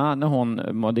 Johanna, när hon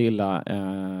mådde illa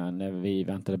när vi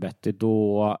väntade Betty,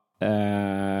 då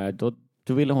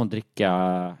ville hon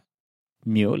dricka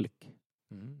mjölk.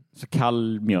 Så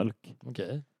kall mjölk.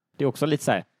 Okay. Det är också lite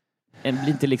så här,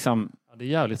 lite liksom... Ja, det är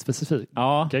jävligt specifikt.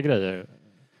 Vilka grejer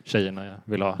tjejerna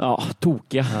vill ha. Ja,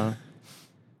 tokiga.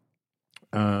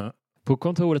 På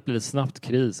kontoret blev det snabbt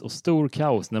kris och stor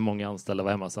kaos när många anställda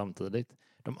var hemma samtidigt.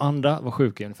 De andra var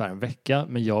sjuka i ungefär en vecka,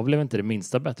 men jag blev inte det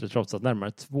minsta bättre trots att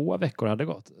närmare 2 veckor hade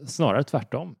gått. Snarare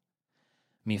tvärtom.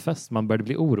 Min fästman började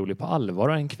bli orolig på allvar,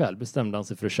 och en kväll bestämde han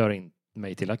sig för att köra in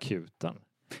mig till akuten.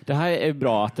 Det här är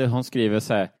bra att hon skriver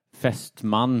så här,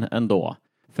 fästman ändå.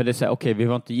 För det är så här, okej, vi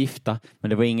var inte gifta, men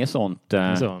det var inget sånt.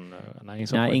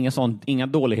 Inga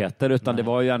dåligheter, utan det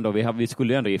var ju ändå, vi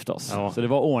skulle ju ändå gifta oss. Ja. Så det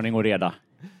var ordning och reda.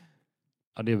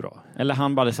 Ja, det är bra. Eller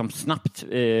han bara liksom snabbt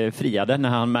friade när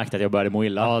han märkte att jag började må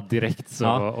illa. Ja, direkt så.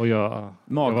 Ja. Och jag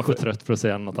var för trött för att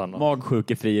säga något annat.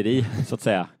 Magsjukefrieri, så att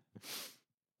säga.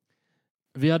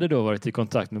 Vi hade då varit i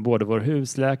kontakt med både vår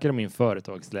husläkare och min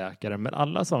företagsläkare, men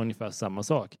alla sa ungefär samma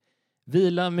sak.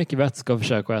 Vila, mycket vätska och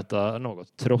försöka äta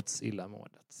något trots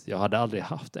illamåendet. Jag hade aldrig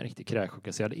haft en riktig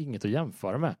kräksjuka, så jag hade inget att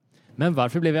jämföra med. Men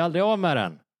varför blev jag aldrig av med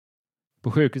den?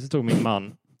 På sjukhuset tog min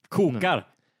man...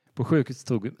 På sjukhuset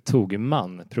tog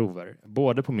man prover,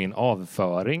 både på min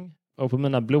avföring och på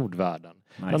mina blodvärden.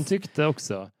 Nice. De tyckte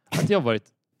också att jag varit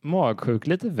magsjuk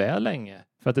lite väl länge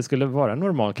för att det skulle vara en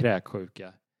normal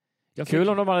kräksjuka. Kul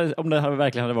om det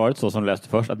verkligen hade varit så som du läste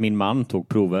först, att min man tog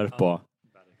prover på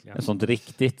ett sånt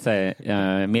riktigt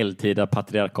medeltida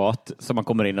patriarkat, som man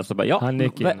kommer in och så bara,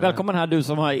 välkommen här, du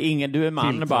som har du är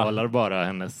man. Tilltalar bara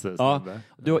hennes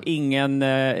du har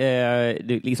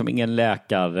ingen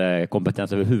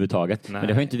läkarkompetens överhuvudtaget. Nej. Men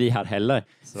det har inte vi här heller.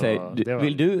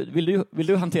 Vill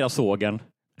du hantera sågen,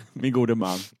 min gode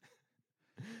man?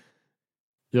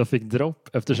 Jag fick dropp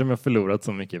eftersom jag förlorat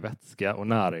så mycket vätska och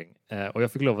näring. Och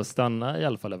jag fick lov att stanna i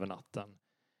alla fall över natten.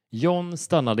 John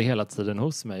stannade hela tiden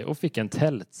hos mig och fick en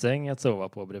tältsäng att sova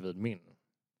på bredvid min.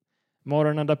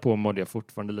 Morgonen därpå mådde jag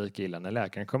fortfarande lika illa när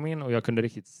läkaren kom in och jag kunde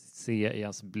riktigt se i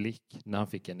hans blick när han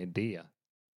fick en idé.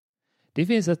 Det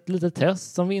finns ett litet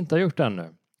test som vi inte har gjort ännu.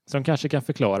 Som kanske kan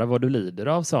förklara vad du lider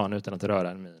av, sa han utan att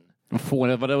röra en min.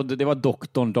 Det var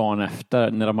doktorn dagen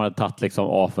efter när de hade tagit liksom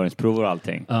avföringsprov och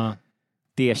allting.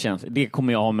 Det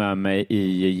kommer jag ha med mig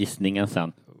i gissningen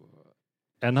sen.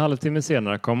 En halvtimme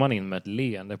senare kom han in med ett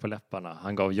leende på läpparna.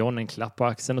 Han gav John en klapp på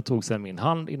axeln och tog sedan min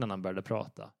hand innan han började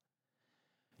prata.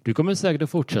 Du kommer säkert att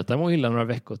fortsätta må illa några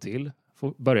veckor till,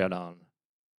 började han.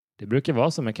 Det brukar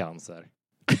vara som med cancer.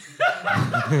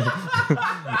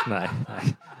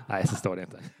 Nej, så står det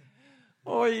inte.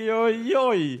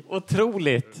 Oj,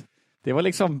 otroligt. Det var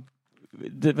liksom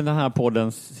den här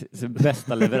poddens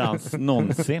bästa leverans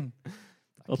någonsin.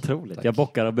 Otroligt. Tack. Jag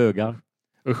bockar och bugar.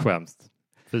 Usch, skämst.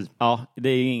 Fy. Ja, det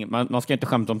är inget, man ska inte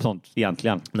skämta om sånt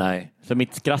egentligen. Nej. Så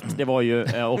mitt skratt, det var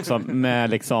ju också med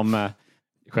liksom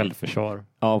självförsvar.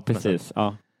 Ja, precis.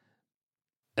 Ja.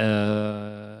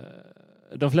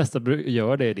 De flesta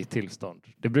gör det i ditt tillstånd.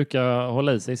 Det brukar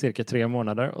hålla i sig cirka 3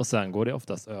 månader och sen går det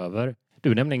oftast över.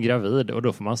 Du är nämligen gravid och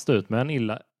då får man stå ut med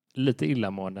en lite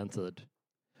illamående en tid.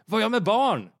 Var jag med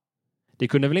barn? Det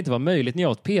kunde väl inte vara möjligt när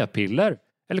jag åt p-piller?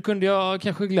 Eller kunde jag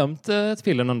kanske glömt ett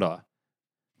piller någon dag?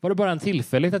 Var det bara en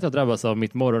tillfälligt att jag drabbas av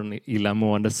mitt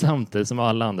morgonillamående samtidigt som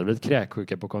alla andra blivit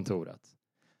kräksjuka på kontoret?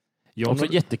 Också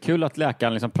jättekul att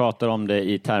läkaren liksom pratar om det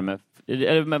i termer.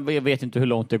 Jag vet inte hur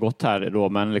långt det gått här då,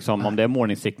 men liksom, om det är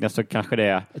morning sickness så kanske det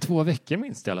är 2 veckor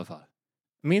minst i alla fall.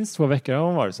 Minst 2 veckor har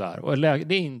hon varit så här. Och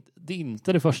det är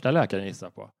inte det första läkaren gissar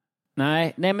på.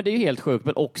 Nej, men det är ju helt sjukt.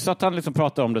 Men också att han liksom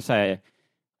pratar om det och säger,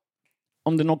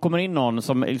 om det kommer in någon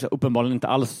som liksom uppenbarligen inte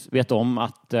alls vet om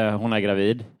att hon är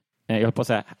gravid. Jag höll på att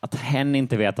säga att hen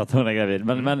inte vet att hon är gravid.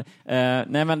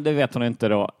 Men det vet hon inte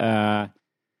då.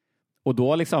 Och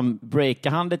då liksom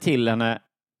breakar han det till henne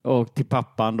och till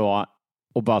pappan då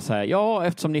och bara säger, ja,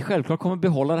 eftersom ni självklart kommer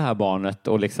behålla det här barnet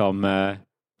och liksom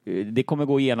det kommer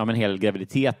gå igenom en hel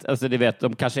graviditet. Alltså det vet,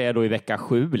 de kanske är då i vecka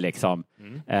 7 liksom.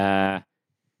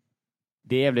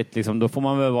 Det är jävligt liksom, då får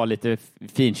man väl vara lite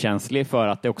finkänslig för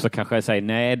att det också kanske säger,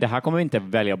 nej, det här kommer vi inte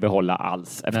välja att behålla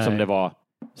alls eftersom det var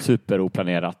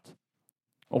superoplanerat.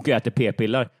 Och jag äter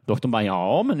p-piller. Doktorn bara,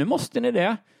 ja, men nu måste ni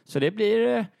det. Så det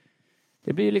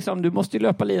blir liksom, du måste ju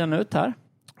löpa linan ut här.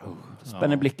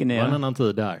 Spänner blicken ner. Det var en annan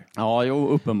tid där. Ja, jo,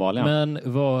 uppenbarligen. Men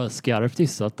vad skarpt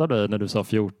gissat av dig när du sa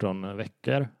 14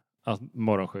 veckor att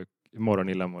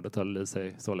morgonillamåendet höll i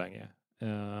sig så länge?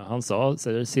 Han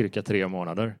säger cirka 3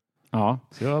 månader. Ja,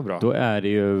 så det var bra. Då är det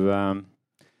ju...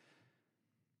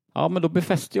 ja, men då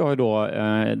befäster jag ju då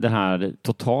den här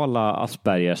totala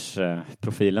Aspergers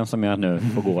profilen som jag nu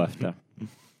får gå efter.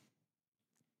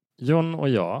 John och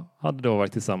jag hade då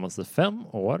varit tillsammans i 5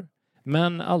 år.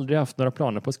 Men aldrig haft några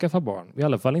planer på att skaffa barn. I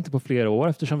alla fall inte på flera år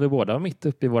eftersom vi båda var mitt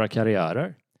uppe i våra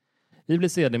karriärer. Vi blev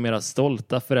sedermera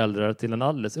stolta föräldrar till en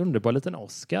alldeles underbar liten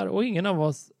Oscar. Och ingen av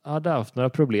oss hade haft några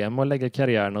problem med att lägga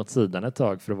karriären åt sidan ett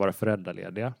tag för att vara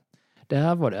föräldralediga. Det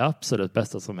här var det absolut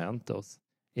bästa som hänt oss.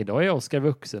 Idag är Oscar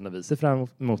vuxen och vi ser fram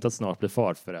emot att snart bli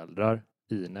farföräldrar.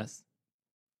 Ines.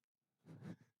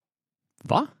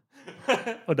 Va?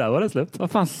 Och där var det slut.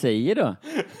 Vad fan säger du?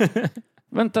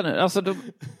 Vänta nu, alltså då...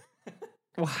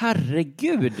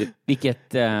 herregud,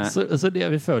 vilket... Så det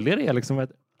vi följer är liksom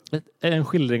en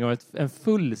skildring av en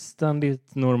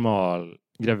fullständigt normal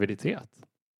graviditet.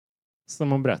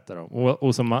 Som hon berättar om.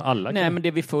 Och som alla... Nej, men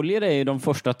det vi följer är ju de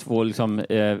första 2 liksom,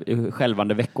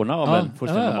 självande veckorna av en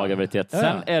fullständigt normal graviditet.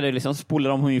 Sen är det liksom,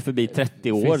 spolar hon ju förbi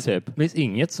 30 år typ. Det finns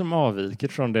inget som avviker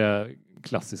från det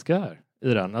klassiska här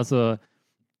i den. Alltså...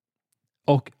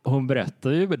 Och hon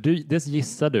berättar ju, det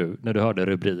gissar du när du hörde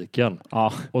rubriken.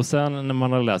 Ja. Och sen när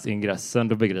man har läst ingressen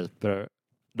då begriper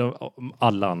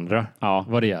alla andra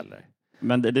vad det gäller.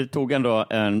 Men det tog ändå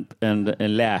en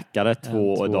läkare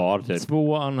 2 dagar typ.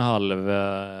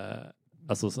 2,5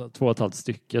 alltså 2,5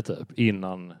 stycke typ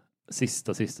innan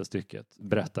sista stycket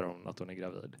berättar hon att hon är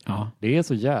gravid. Ja. Det är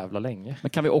så jävla länge. Men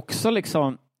kan vi också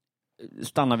liksom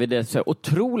stanna vid det så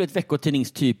otroligt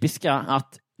veckotidningstypiska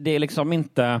att det är liksom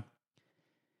inte...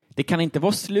 Det kan inte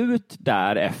vara slut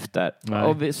därefter. Nej.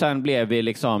 Och sen blev vi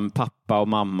liksom pappa och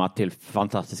mamma till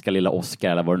fantastiska lilla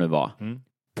Oscar eller vad det nu var.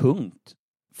 Punkt.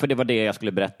 För det var det jag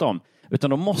skulle berätta om. Utan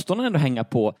då måste hon ändå hänga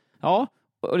på. Ja,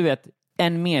 och du vet,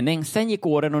 en mening. Sen gick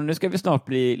åren och nu ska vi snart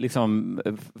bli liksom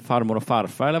farmor och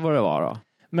farfar eller vad det var då.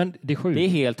 Men det är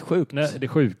helt sjukt. Nej, det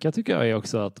sjuka tycker jag är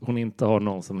också att hon inte har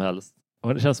någon som helst.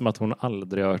 Och det känns som att hon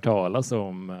aldrig har hört talas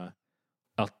om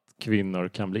att kvinnor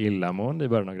kan bli illamående i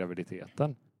början av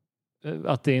graviditeten.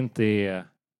 Att det inte är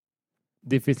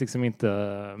det finns liksom inte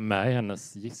med i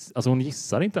hennes alltså hon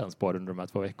gissar inte ens på det under de här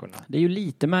 2 veckorna. Det är ju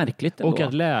lite märkligt ändå. Och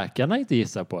att läkarna inte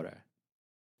gissar på det.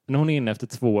 När hon är inne efter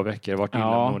 2 veckor, vart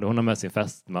illamående, hon har med sin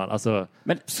fästman. Alltså...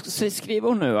 Men skriver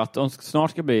hon nu att de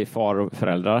snart ska bli far och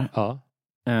föräldrar? Ja.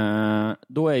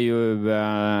 Då är ju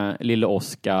lille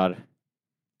Oscar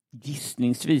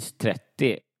gissningsvis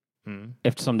 30.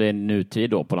 Eftersom det är nutid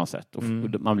då på något sätt. Och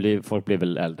folk blir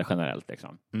väl äldre generellt.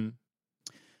 Liksom.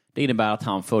 Det innebär att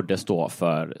han föddes då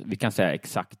för, vi kan säga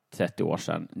exakt 30 år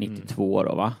sedan, 92 år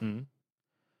då, va?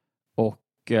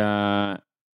 Och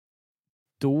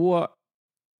då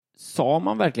sa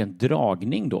man verkligen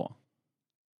dragning då?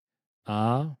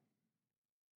 Ja.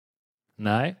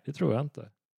 Nej, det tror jag inte.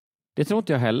 Det tror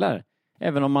inte jag heller.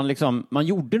 Även om man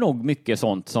gjorde nog mycket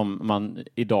sånt som man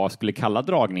idag skulle kalla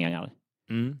dragningar.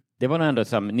 Det var nog ändå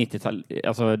 90-tal,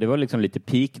 alltså det var liksom lite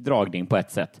peak dragning på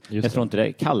ett sätt. Jag tror inte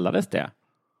det kallades det.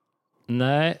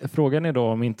 Nej, frågan är då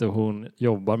om inte hon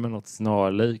jobbar med något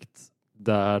snarlikt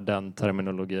där den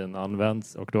terminologin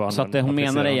används. Och då så att hon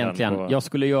menar egentligen, jag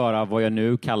skulle göra vad jag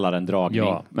nu kallar en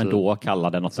dragning, men då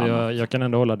kallar det något så annat. Jag kan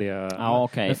ändå hålla det. Ja,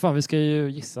 okej. Men fan, vi ska ju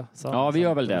gissa. Vi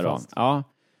gör väl det då. Ja.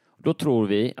 Då tror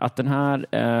vi att den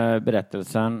här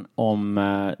berättelsen om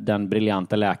den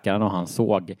briljanta läkaren och han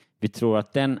såg, vi tror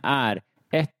att den är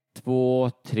 1, 2,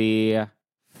 3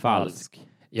 falsk.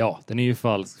 Ja, den är ju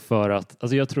falsk för att,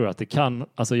 alltså jag tror att det kan,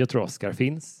 alltså jag tror Oscar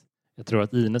finns. Jag tror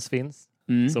att Ines finns.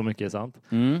 Så mycket är sant.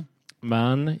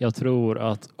 Men jag tror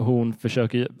att hon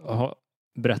försöker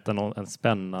berätta en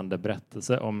spännande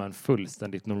berättelse om en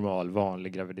fullständigt normal,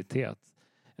 vanlig graviditet.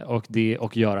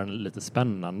 Och göra den lite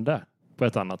spännande på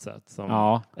ett annat sätt.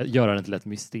 Göra den till ett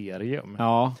mysterium.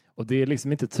 Ja. Och det är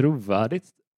liksom inte trovärdigt,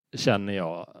 känner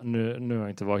jag. Nu har jag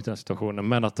inte varit i den situationen.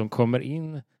 Men att de kommer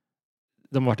in,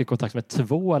 de har varit i kontakt med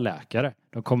 2 läkare.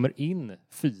 De kommer in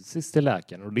fysiskt till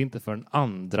läkaren. Och det är inte för den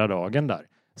andra dagen där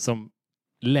som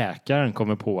läkaren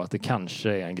kommer på att det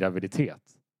kanske är en graviditet.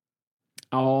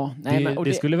 Ja,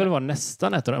 det skulle väl vara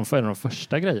nästan en av de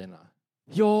första grejerna.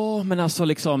 Ja, men alltså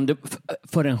liksom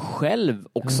för en själv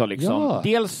också liksom. Ja.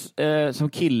 Dels som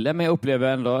kille, men jag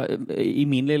upplever ändå i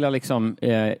min lilla liksom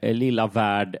lilla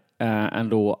värld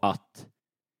ändå att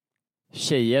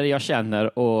tjejer jag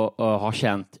känner och har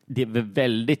känt, det är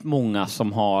väldigt många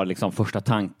som har liksom första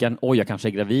tanken, jag kanske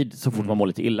är gravid så fort man mår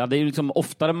lite illa. Det är ju liksom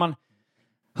oftare man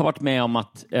har varit med om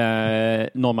att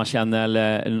någon man känner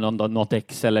eller något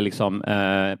ex eller liksom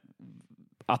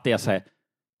att det är så här,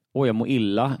 jag mår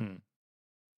illa.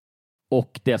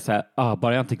 Och det är så här,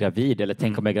 bara jag inte är gravid eller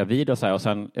tänk om jag är gravid och så här, och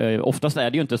sen oftast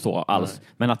är det ju inte så alls.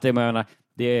 Men att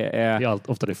det är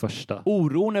ofta det första.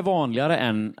 Oron är vanligare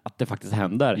än att det faktiskt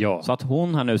händer. Ja. Så att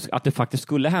hon här nu, att det faktiskt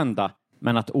skulle hända,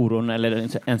 men att oron eller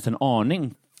ens en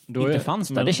aning inte fanns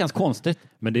där. Det känns konstigt.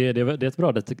 Men det är ett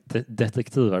bra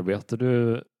detektivarbete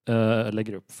du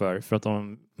lägger upp för att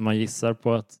om man gissar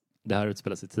på att det här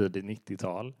utspelar sig tidigt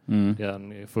 90-tal, det är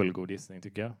en fullgod gissning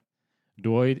tycker jag.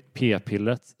 Då är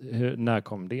p-pillret, när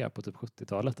kom det? På typ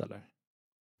 70-talet eller?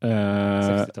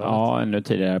 60-talet? Ja, ännu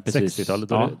tidigare. Precis.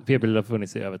 60-talet. Ja. P-pillret har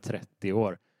funnits i över 30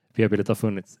 år. P-pillret har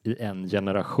funnits i en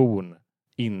generation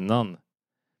innan.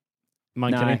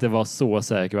 Man kan inte vara så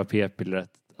säker på p-pillret,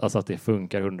 alltså att det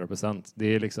funkar 100%. Det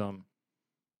är liksom...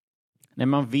 Nej,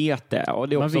 man vet det. Och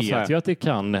det är man också vet ju att det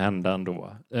kan hända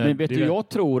ändå. Men vet du, jag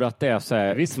tror att det är så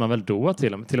här... Visste man väl då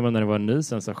till och med när det var en ny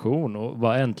sensation och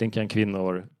vad äntligen kan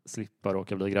kvinnor slippa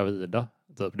råka bli gravida.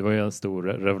 Typ. Det var ju en stor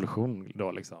revolution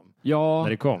då liksom. Ja. När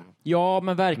det kom. Ja,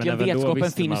 men verkligen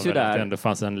vetskapen finns ju där. Att det ändå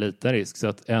fanns en liten risk, så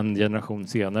att en generation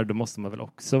senare då måste man väl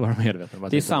också vara medveten om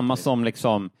att det är samma som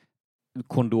liksom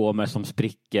kondomer som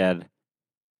spricker.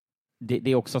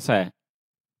 Det är också så här,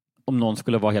 om någon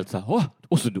skulle vara helt så här,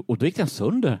 och då gick den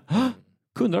sönder.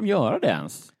 Kunde de göra det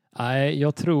ens? Nej,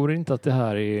 jag tror inte att det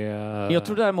här är... Jag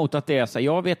tror däremot att det är så här,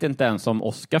 jag vet inte ens om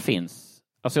Oscar finns.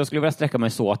 Alltså jag skulle vilja sträcka mig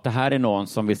så att det här är någon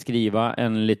som vill skriva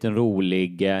en liten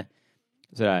rolig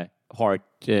sådär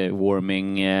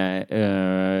heartwarming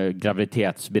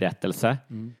graviditetsberättelse.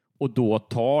 Och då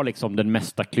tar liksom den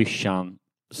mesta klyschan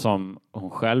som hon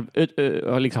själv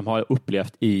liksom har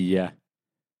upplevt i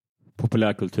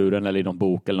populärkulturen eller i någon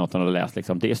bok eller något hon har läst.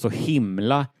 Liksom. Det är så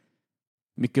himla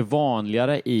mycket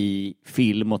vanligare i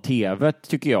film och tv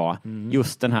tycker jag.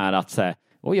 Just den här att säga,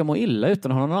 jag mår illa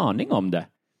utan att ha någon aning om det.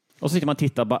 Och så sitter man och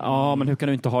tittar, men hur kan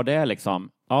du inte ha det liksom?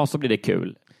 Ja, så blir det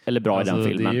kul. Eller bra i den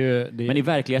filmen. Men i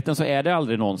verkligheten så är det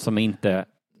aldrig någon som inte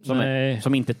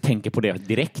tänker på det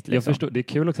direkt. Liksom. Jag förstår, det är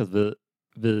kul också att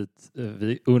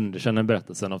vi underkänner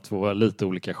berättelsen av 2 lite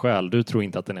olika skäl. Du tror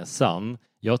inte att den är sann.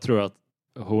 Jag tror att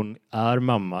hon är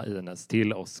mamma Ines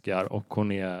till Oscar och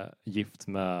hon är gift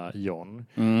med John.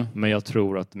 Men jag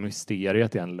tror att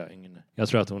mysteriet är en lögn. Jag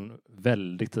tror att hon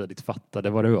väldigt tidigt fattade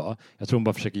vad det var. Jag tror hon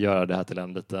bara försöker göra det här till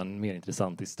en liten mer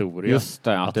intressant historia. Just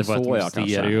det, att det var ett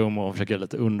mysterium och hon försöker göra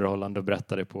lite underhållande och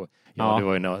berätta det på. Ja, det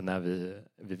var ju när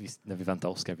vi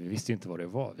väntade Oscar. Vi visste ju inte vad det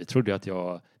var. Vi trodde att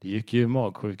det gick ju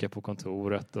magsjuka på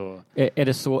kontoret. Och... Är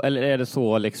det så, eller är det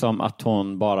så liksom att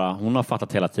hon har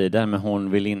fattat hela tiden, men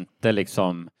hon vill inte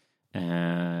liksom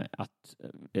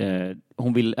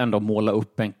hon vill ändå måla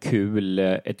upp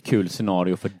ett kul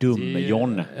scenario för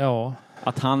Dum-John. Ja.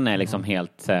 Att han är liksom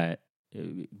helt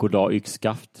goddag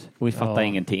yxskaft och vi fattar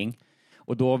ingenting.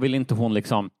 Och då vill inte hon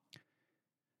liksom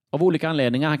av olika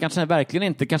anledningar, han kanske verkligen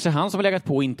inte, kanske han som har legat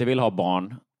på och inte vill ha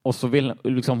barn. Och så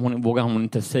vågar hon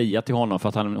inte säga till honom för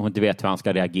att hon inte vet hur han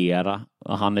ska reagera.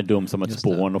 Och han är dum som ett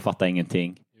spån och fattar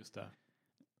ingenting. Just det.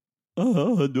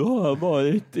 Du har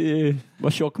varit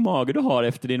vad tjock mage du har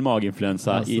efter din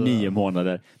maginfluensa i 9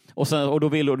 månader. Och då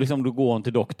vill liksom, då går hon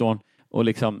till doktorn och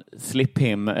liksom slip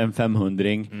him en 500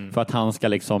 för att han ska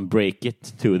liksom break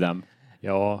it to them.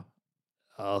 Ja,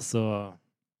 alltså...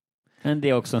 Men det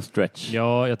är också en stretch.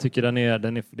 Ja, jag tycker det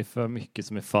är för mycket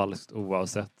som är falskt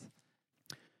oavsett.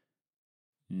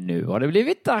 Nu har det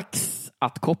blivit dags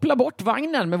att koppla bort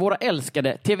vagnen med våra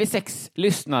älskade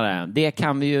TV6-lyssnare. Det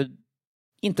kan vi ju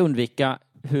inte undvika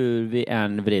hur vi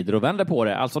än vrider och vänder på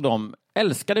det. Alltså de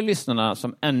älskade lyssnarna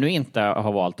som ännu inte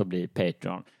har valt att bli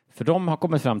Patreon. För de har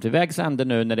kommit fram till vägs ände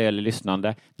nu när det gäller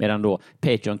lyssnande. Medan då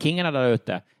Patreon-kingarna där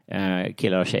ute,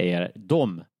 killar och tjejer,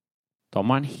 de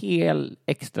har en hel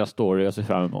extra story att se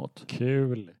fram emot.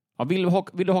 Kul. Ja, vill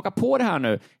du haka på det här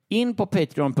nu? In på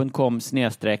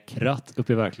patreon.com/ratt upp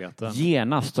i verkligheten.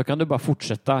 Genast så kan du bara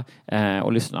fortsätta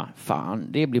och lyssna. Fan,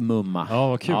 det blir mumma. Ja,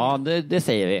 vad kul. Ja, det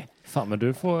säger vi. Fan, men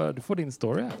du får din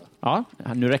story här. Ja,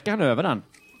 nu räcker han över den.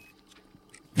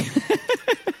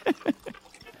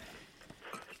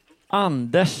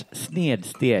 Anders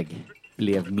snedsteg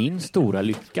blev min stora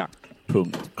lycka. ...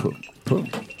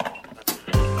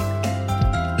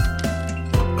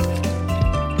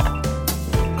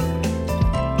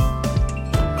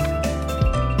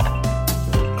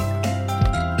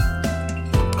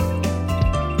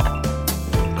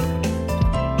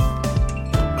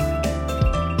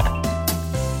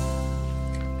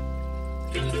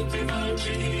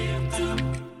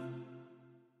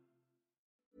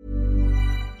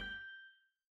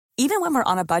 Even when we're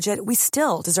on a budget, we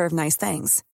still deserve nice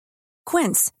things.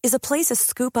 Quince is a place to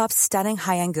scoop up stunning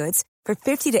high-end goods for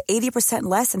 50 to 80%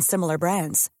 less than similar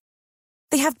brands.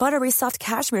 They have buttery soft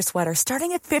cashmere sweaters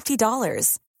starting at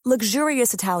 $50,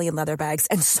 luxurious Italian leather bags,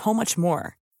 and so much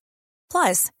more.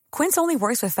 Plus, Quince only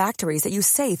works with factories that use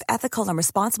safe, ethical, and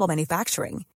responsible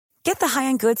manufacturing. Get the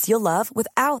high-end goods you'll love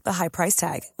without the high price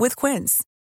tag with Quince.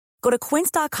 Go to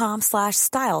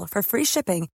quince.com/style for free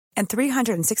shipping and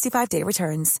 365-day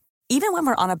returns. Even when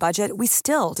we're on a budget, we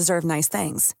still deserve nice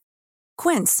things.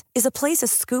 Quince is a place to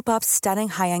scoop up stunning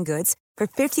high-end goods for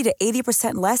 50 to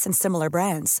 80% less than similar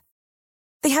brands.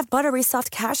 They have buttery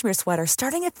soft cashmere sweaters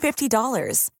starting at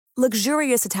 $50,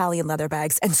 luxurious Italian leather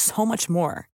bags, and so much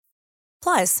more.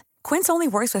 Plus, Quince only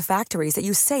works with factories that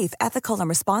use safe, ethical, and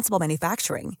responsible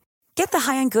manufacturing. Get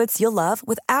the high-end goods you'll love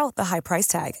without the high price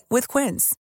tag with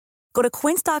Quince. Go to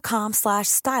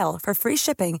quince.com/style for free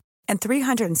shipping and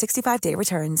 365-day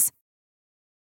returns.